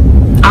like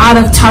out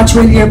of touch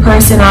with your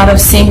person, out of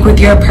sync with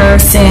your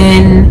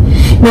person.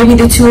 Maybe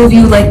the two of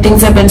you, like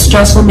things have been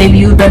stressful, maybe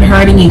you've been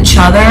hurting each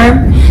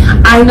other.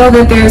 I know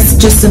that there's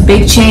just a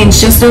big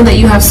change. Just know that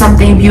you have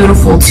something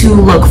beautiful to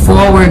look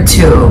forward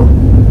to.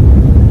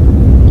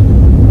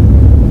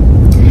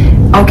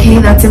 Okay,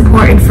 that's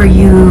important for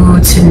you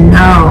to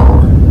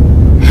know.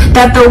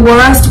 That the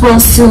worst will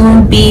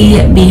soon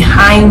be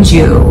behind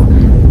you.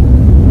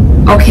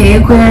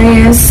 Okay,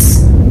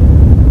 Aquarius?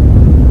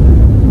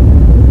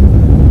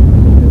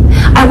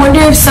 I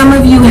wonder if some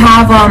of you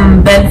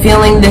have been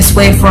feeling this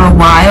way for a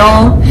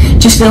while,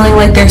 just feeling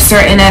like there's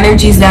certain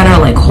energies that are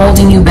like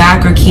holding you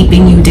back or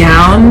keeping you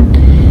down.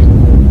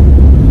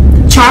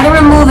 Try to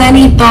remove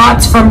any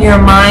thoughts from your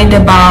mind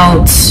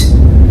about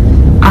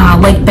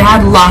like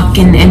bad luck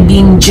and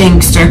being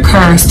jinxed or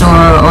cursed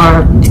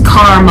or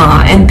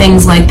karma and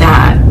things like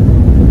that.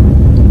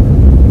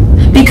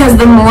 Because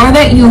the more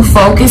that you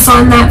focus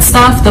on that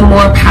stuff, the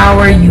more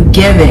power you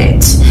give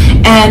it.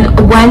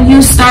 And when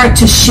you start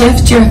to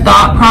shift your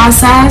thought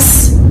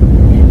process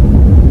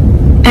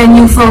and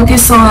you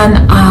focus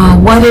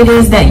on what it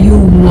is that you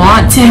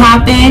want to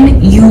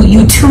happen,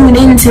 you tune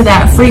into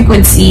that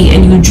frequency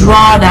and you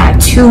draw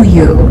that to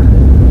you.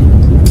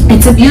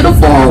 It's a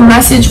beautiful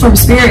message from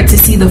Spirit to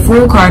see the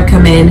Fool card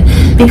come in,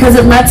 because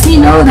it lets me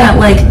know that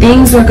like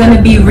things are going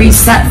to be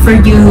reset for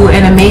you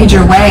in a major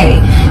way.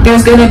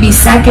 There's going to be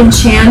second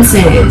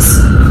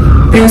chances.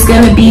 There's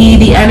going to be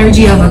the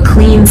energy of a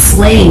clean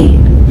slate.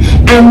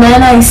 And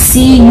then I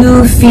see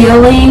you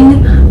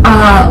feeling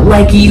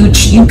like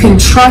you can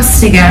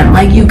trust again,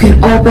 like you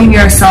can open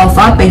yourself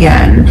up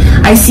again.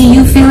 I see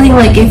you feeling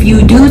like if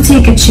you do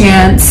take a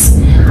chance,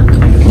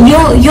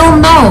 you'll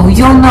know.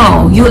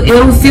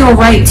 It'll feel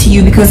right to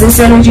you, because this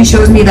energy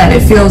shows me that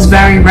it feels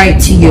very right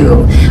to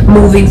you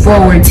moving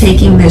forward,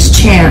 taking this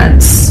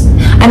chance.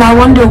 And I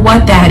wonder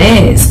what that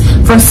is.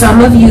 For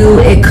some of you,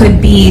 it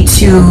could be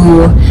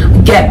to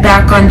get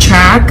back on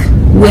track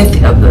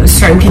with a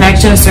certain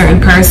connection, a certain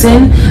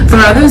person. For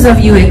others of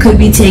you, it could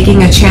be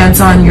taking a chance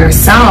on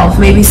yourself.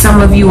 Maybe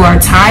some of you are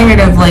tired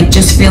of like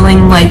just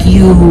feeling like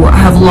you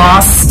have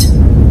lost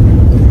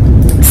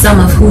some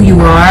of who you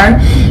are.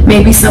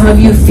 Maybe some of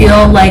you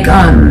feel like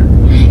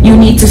you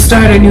need to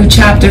start a new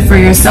chapter for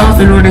yourself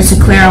in order to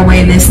clear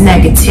away this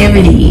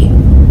negativity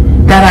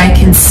that I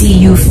can see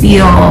you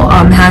feel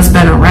has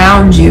been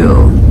around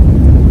you.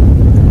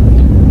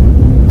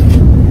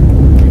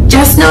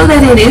 Just know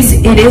that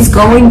it is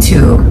going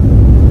to.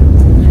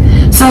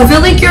 So I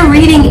feel like your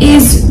reading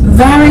is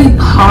very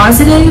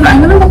positive. I'm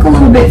going to look a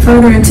little bit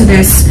further into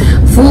this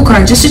Fool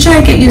card just to try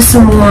to get you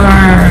some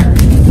more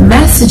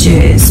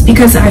messages,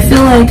 because I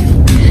feel like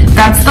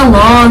that's the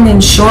long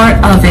and short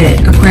of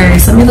it,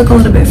 Aquarius. Let me look a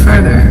little bit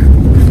further.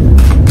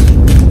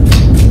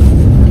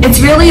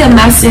 It's really a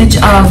message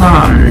of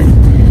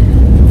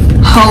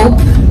hope.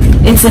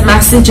 It's a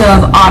message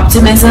of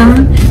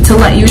optimism to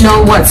let you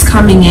know what's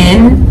coming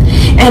in.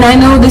 And I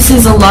know this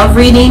is a love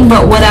reading,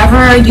 but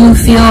whatever you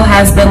feel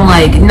has been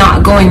like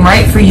not going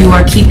right for you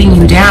or keeping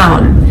you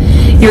down,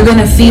 you're going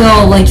to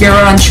feel like you're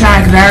on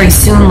track very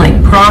soon,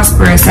 like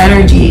prosperous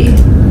energy.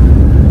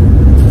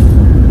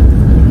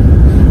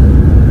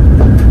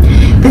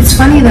 It's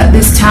funny that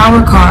this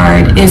Tower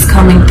card is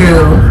coming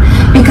through,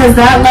 because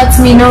that lets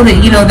me know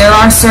that, you know, there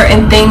are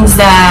certain things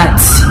that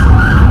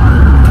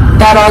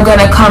are going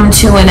to come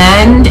to an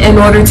end in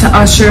order to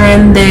usher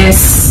in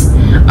this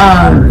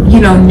you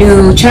know,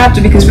 new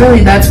chapter, because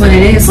really that's what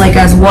it is. Like,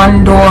 as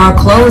one door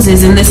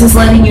closes, and this is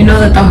letting you know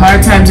that the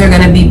hard times are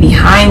going to be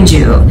behind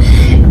you.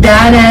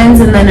 That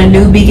ends, and then a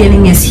new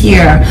beginning is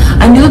here.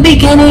 A new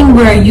beginning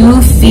where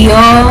you feel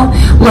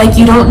like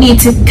you don't need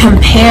to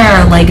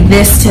compare like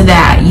this to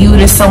that, you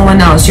to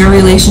someone else, your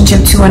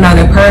relationship to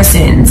another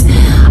person's.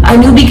 A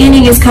new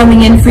beginning is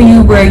coming in for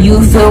you where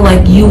you feel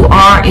like you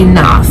are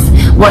enough.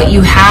 What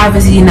you have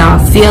is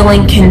enough.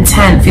 Feeling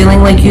content, feeling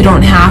like you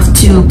don't have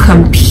to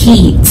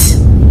compete.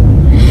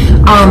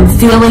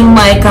 Feeling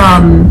like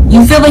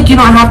you feel like you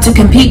don't have to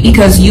compete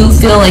because you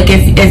feel like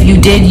if you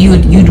did,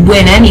 you'd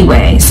win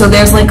anyway. So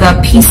there's like a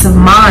peace of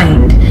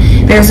mind.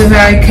 There's a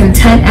very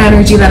content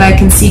energy that I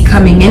can see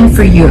coming in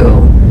for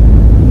you.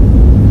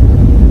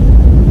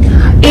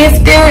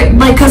 if there,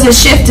 like, because a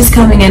shift is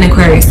coming in,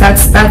 Aquarius,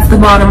 that's the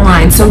bottom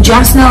line. So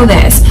just know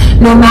this,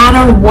 no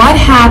matter what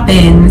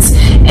happens,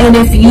 and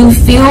if you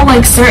feel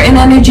like certain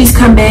energies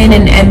come in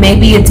and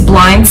maybe it's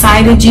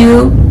blindsided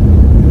you,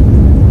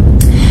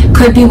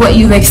 could be what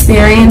you've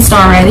experienced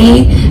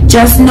already,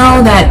 just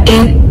know that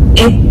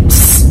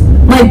it's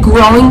like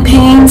growing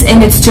pains,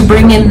 and it's to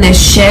bring in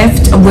this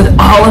shift with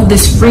all of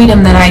this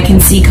freedom that I can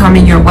see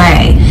coming your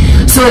way.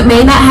 So it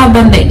may not have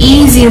been the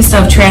easiest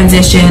of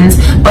transitions,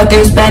 but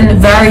there's been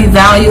very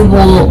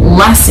valuable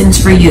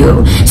lessons for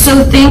you.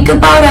 So think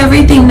about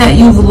everything that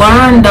you've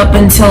learned up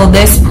until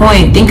this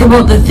point. Think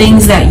about the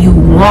things that you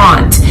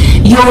want.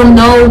 You'll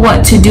know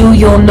what to do.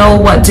 You'll know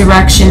what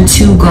direction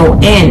to go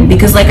in.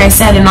 Because like I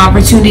said, an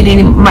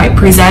opportunity might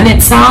present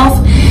itself,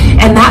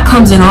 and that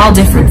comes in all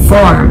different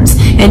forms.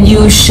 And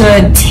you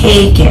should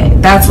take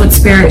it. That's what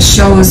Spirit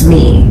shows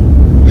me.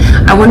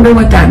 I wonder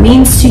what that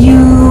means to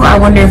you. I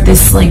wonder if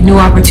this like new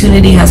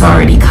opportunity has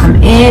already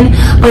come in.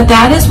 But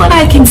that is what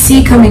I can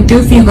see coming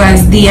through for you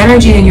guys. The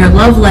energy in your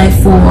love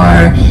life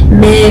for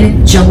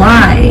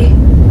mid-July.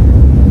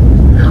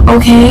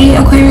 Okay,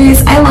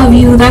 Aquarius, I love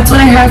you. That's what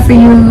I have for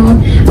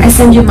you. I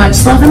send you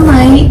much love and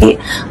light.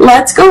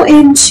 Let's go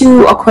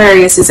into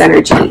Aquarius's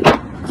energy.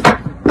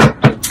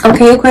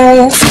 Okay,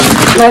 Aquarius,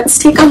 let's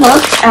take a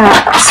look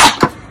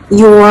at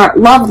your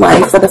love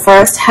life for the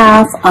first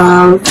half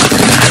of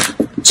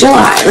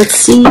July. Let's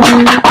see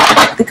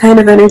the kind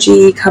of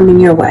energy coming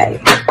your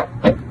way.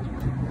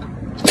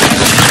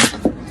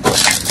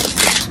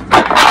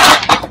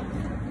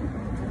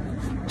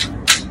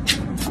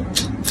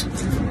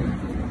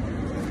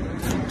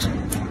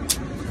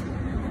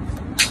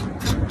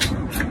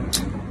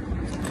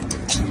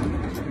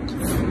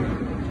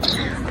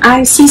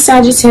 I see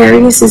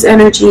Sagittarius's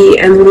energy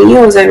and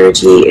Leo's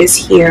energy is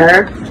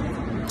here.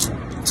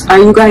 Are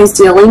you guys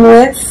dealing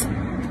with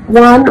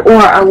one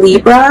or a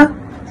Libra?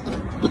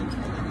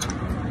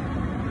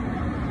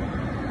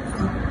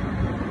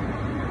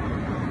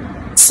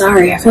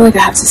 Sorry, I feel like I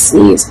have to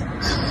sneeze.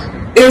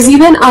 There's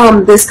even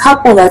this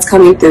couple that's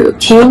coming through,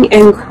 King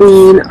and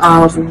Queen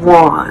of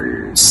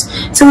Wands.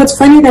 So it's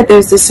funny that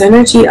there's this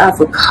energy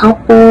of a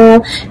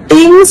couple.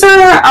 Things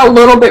are a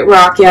little bit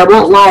rocky, I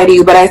won't lie to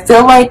you, but I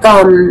feel like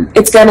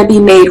it's going to be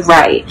made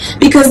right.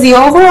 Because the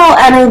overall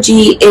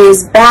energy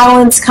is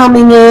balance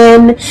coming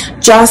in,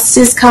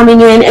 justice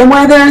coming in, and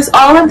where there's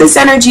all of this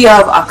energy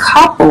of a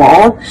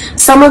couple,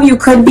 some of you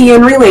could be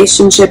in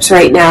relationships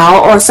right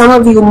now, or some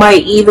of you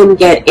might even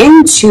get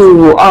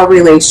into a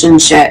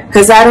relationship,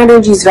 because that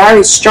energy is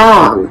very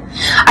strong.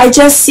 I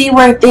just see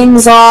where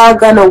things are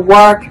going to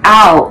work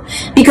out,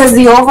 because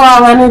the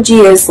overall energy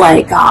is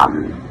like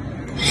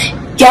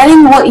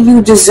getting what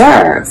you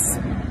deserve,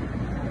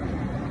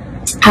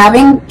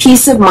 having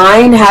peace of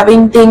mind,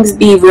 having things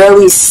be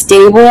really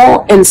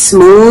stable and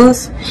smooth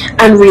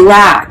and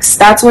relaxed.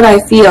 That's what I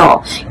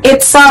feel.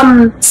 It's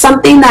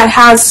something that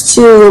has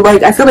to,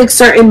 like, I feel like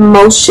certain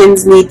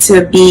emotions need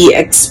to be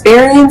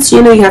experienced.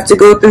 You know, you have to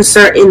go through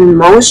certain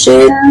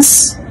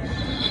emotions.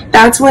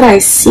 That's what I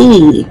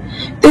see.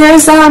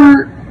 There's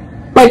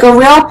like a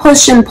real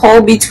push and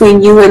pull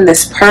between you and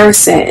this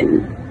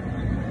person.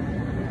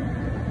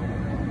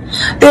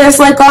 There's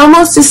like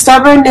almost a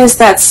stubbornness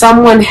that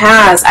someone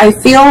has. I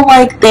feel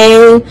like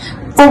they,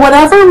 for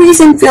whatever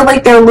reason, feel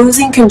like they're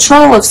losing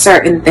control of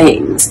certain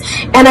things.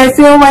 And I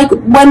feel like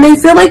when they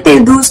feel like they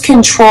lose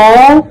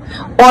control,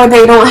 or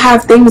they don't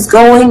have things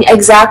going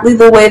exactly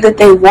the way that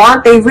they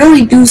want, they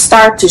really do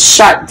start to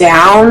shut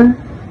down.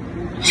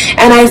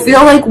 And I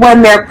feel like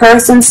when their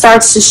person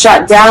starts to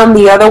shut down,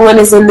 the other one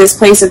is in this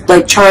place of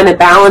like trying to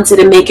balance it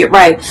and make it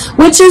right,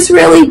 which is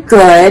really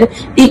good,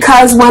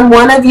 because when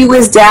one of you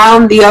is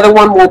down, the other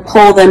one will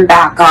pull them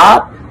back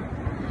up.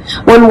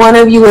 When one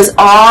of you is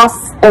off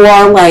or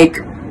like,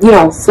 you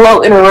know,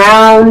 floating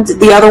around,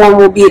 the other one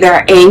will be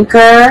their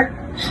anchor.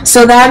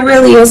 So that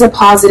really is a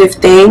positive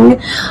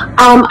thing.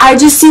 I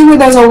just see where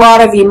there's a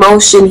lot of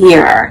emotion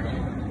here.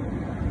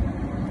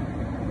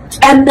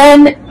 And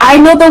then I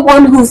know the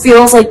one who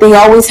feels like they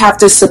always have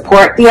to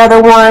support the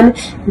other one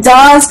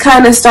does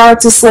kind of start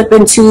to slip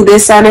into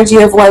this energy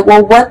of like,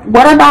 well,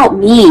 what about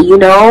me, you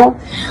know?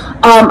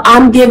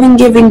 I'm giving,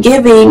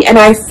 and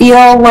I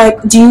feel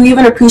like, do you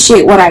even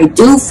appreciate what I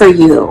do for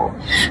you?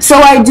 So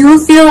I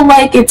do feel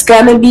like it's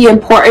going to be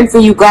important for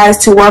you guys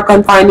to work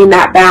on finding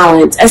that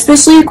balance,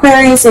 especially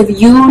Aquarius, if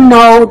you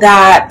know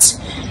that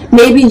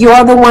maybe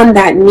you're the one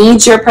that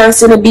needs your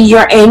person to be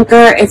your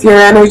anchor. If your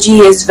energy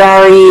is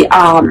very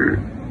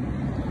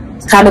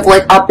kind of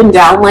like up and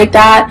down like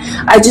that,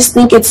 I just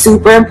think it's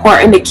super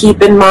important to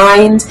keep in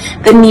mind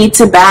the need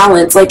to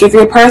balance. Like if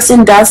your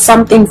person does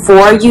something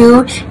for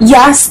you,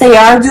 yes, they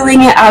are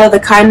doing it out of the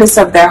kindness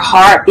of their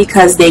heart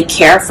because they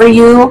care for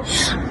you.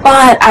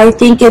 But I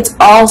think it's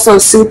also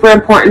super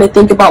important to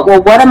think about,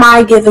 well, what am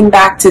I giving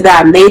back to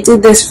them? They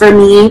did this for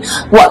me.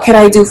 What can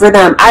I do for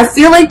them? I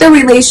feel like the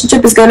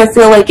relationship is going to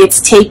feel like it's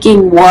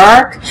taking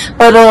work,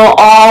 but it'll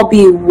all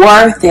be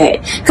worth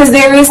it. Because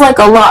there is like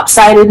a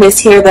lopsidedness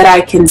here that I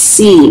can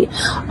see.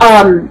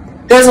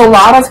 there's a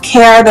lot of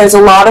care, there's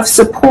a lot of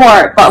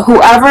support, but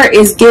whoever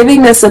is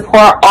giving the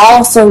support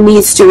also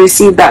needs to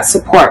receive that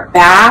support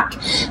back.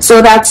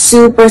 So that's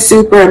super,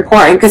 super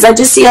important, because I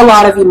just see a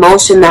lot of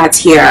emotion that's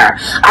here.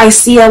 I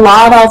see a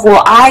lot of,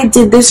 well, I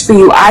did this for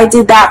you, I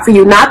did that for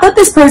you. Not that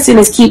this person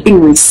is keeping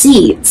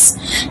receipts,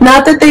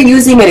 not that they're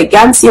using it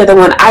against the other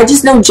one. I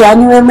just know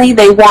genuinely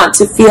they want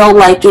to feel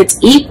like it's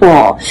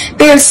equal.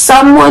 There's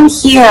someone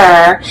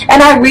here,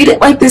 and I read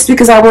it like this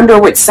because I wonder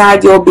which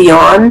side you'll be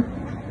on,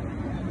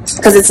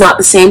 because it's not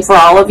the same for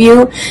all of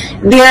you.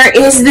 There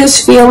is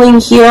this feeling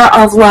here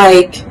of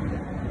like,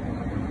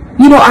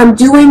 you know, I'm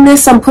doing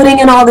this, I'm putting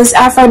in all this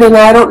effort, and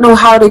I don't know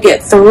how to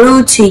get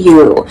through to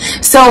you.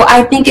 So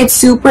I think it's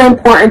super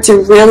important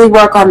to really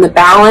work on the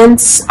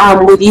balance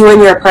with you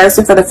and your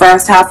person for the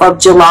first half of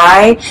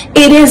July.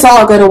 It is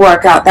all going to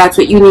work out. That's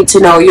what you need to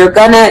know.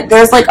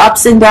 There's like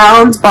ups and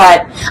downs,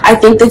 but I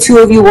think the two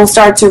of you will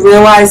start to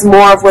realize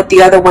more of what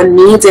the other one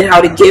needs and how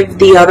to give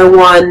the other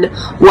one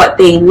what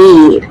they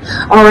need.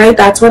 All right,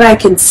 that's what I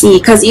can see.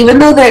 Because even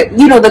though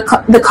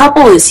the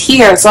couple is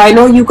here, so I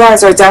know you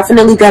guys are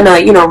definitely gonna,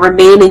 you know,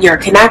 remain in your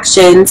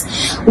connections.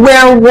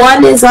 Where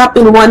one is up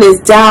and one is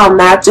down,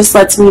 that just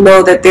lets me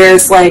know that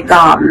there's like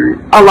a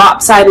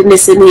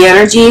lopsidedness in the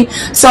energy.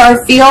 So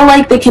I feel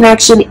like the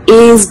connection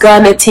is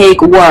gonna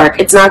take work.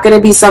 It's not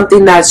gonna be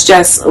something that's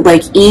just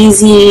like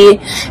easy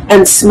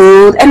and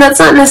smooth, and that's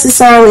not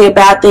necessarily a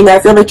bad thing. I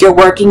feel like you're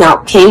working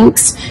out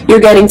kinks, you're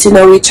getting to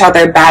know each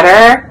other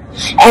better,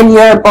 and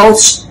you're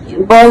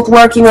both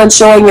working on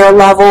showing your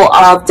level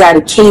of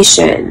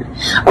dedication.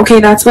 Okay,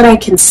 that's what I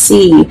can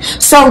see.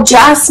 So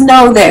just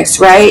know this,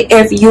 right?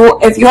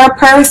 If your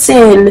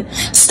person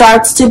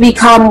starts to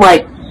become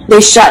like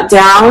they shut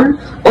down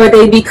or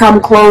they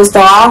become closed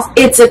off,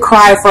 it's a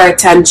cry for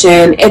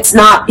attention. It's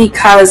not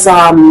because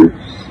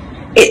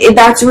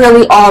that's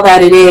really all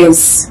that it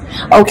is.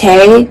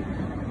 Okay,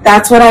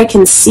 that's what I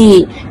can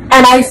see.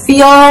 And I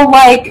feel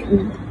like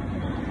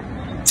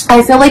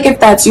if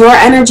that's your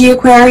energy,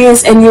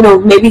 Aquarius, and you know,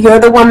 maybe you're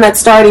the one that's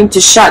starting to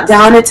shut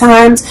down at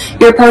times,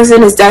 your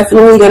person is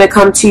definitely going to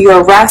come to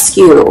your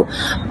rescue.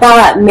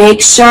 But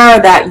make sure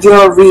that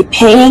you're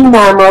repaying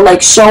them or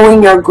like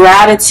showing your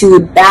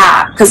gratitude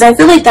back, because I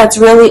feel like that's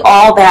really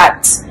all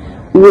that's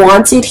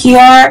wanted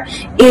here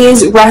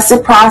is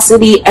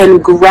reciprocity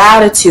and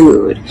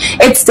gratitude.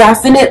 It's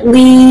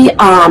definitely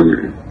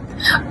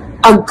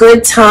a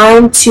good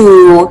time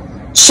to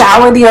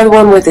shower the other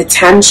one with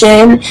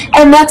attention,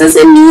 and that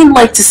doesn't mean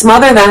like to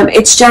smother them.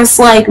 It's just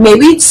like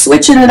maybe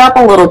switching it up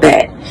a little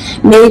bit.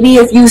 Maybe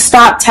if you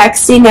stop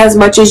texting as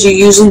much as you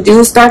usually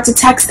do, start to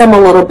text them a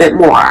little bit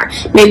more.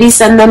 Maybe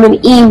send them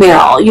an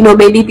email, you know,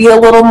 maybe be a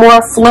little more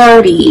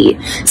flirty.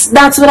 So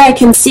that's what I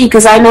can see,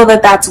 because I know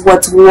that that's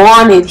what's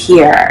wanted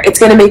here. It's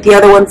going to make the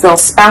other one feel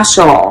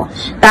special.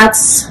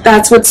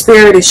 That's what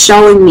Spirit is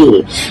showing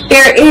me.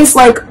 There is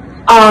like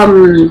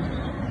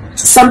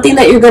something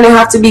that you're going to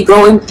have to be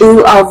going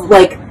through of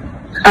like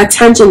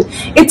attention.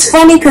 It's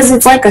funny because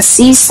it's like a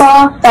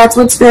seesaw. That's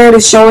what Spirit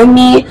is showing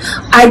me.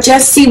 I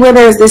just see where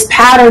there's this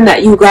pattern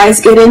that you guys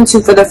get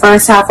into for the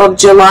first half of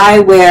July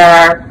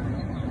where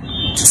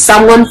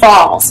someone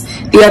falls,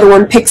 the other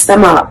one picks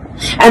them up,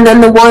 and then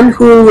the one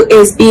who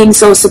is being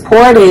so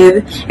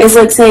supportive is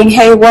like saying,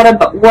 hey, what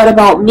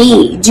about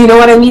me? Do you know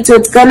what I mean? So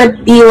it's gonna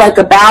be like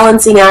a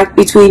balancing act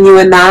between you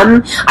and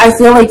them. I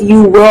feel like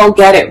you will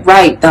get it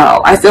right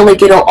though. I feel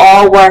like it'll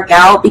all work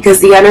out, because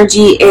the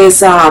energy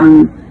is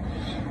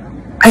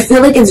I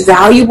feel like it's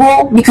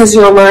valuable because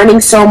you're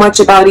learning so much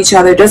about each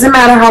other. It doesn't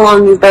matter how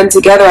long you've been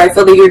together. I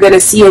feel like you're going to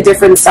see a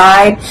different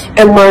side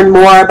and learn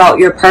more about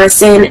your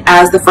person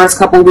as the first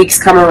couple weeks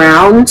come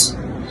around.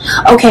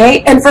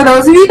 Okay, and for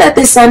those of you that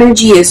this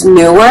energy is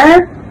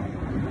newer,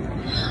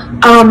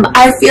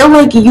 I feel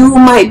like you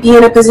might be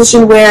in a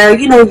position where,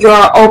 you know,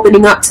 you're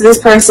opening up to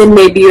this person.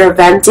 Maybe you're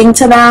venting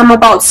to them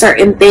about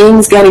certain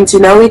things, getting to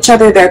know each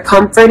other. They're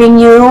comforting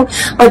you.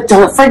 But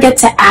don't forget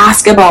to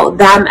ask about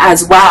them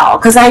as well.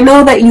 Because I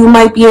know that you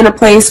might be in a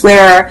place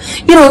where,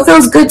 you know, it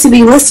feels good to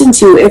be listened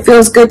to. It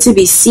feels good to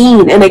be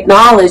seen and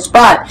acknowledged.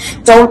 But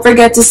don't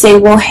forget to say,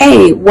 well,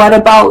 hey, what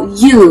about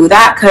you?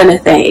 That kind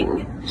of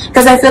thing.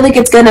 Because I feel like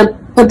it's going to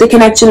put the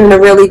connection in a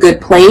really good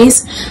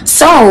place.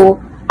 So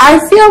I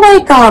feel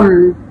like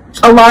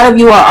a lot of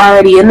you are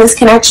already in this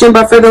connection,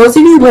 but for those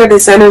of you where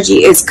this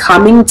energy is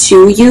coming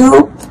to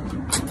you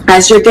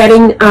as you're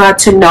getting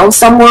to know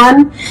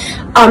someone,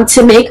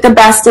 to make the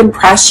best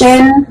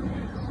impression,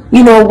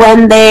 you know,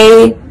 when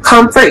they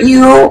comfort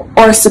you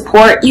or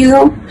support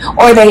you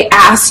or they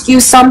ask you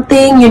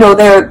something, you know,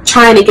 they're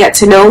trying to get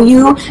to know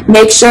you,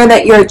 make sure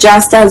that you're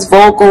just as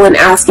vocal in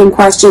asking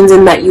questions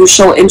and that you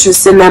show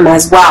interest in them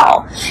as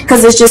well,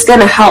 because it's just going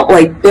to help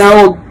like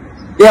build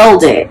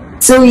it.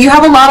 So you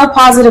have a lot of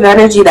positive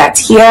energy that's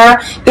here.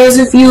 There's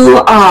a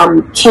few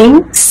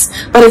kinks,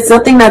 but it's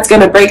nothing that's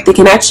going to break the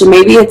connection.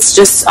 Maybe it's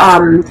just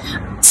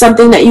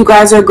something that you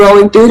guys are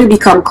going through to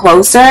become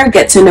closer,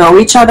 get to know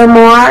each other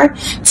more,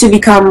 to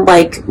become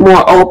like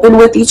more open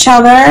with each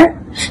other.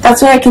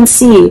 That's what I can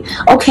see.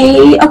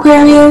 Okay,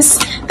 Aquarius,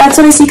 that's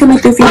what I see coming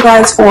through for you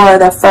guys for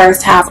the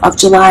first half of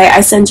July.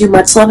 I send you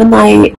much love and light.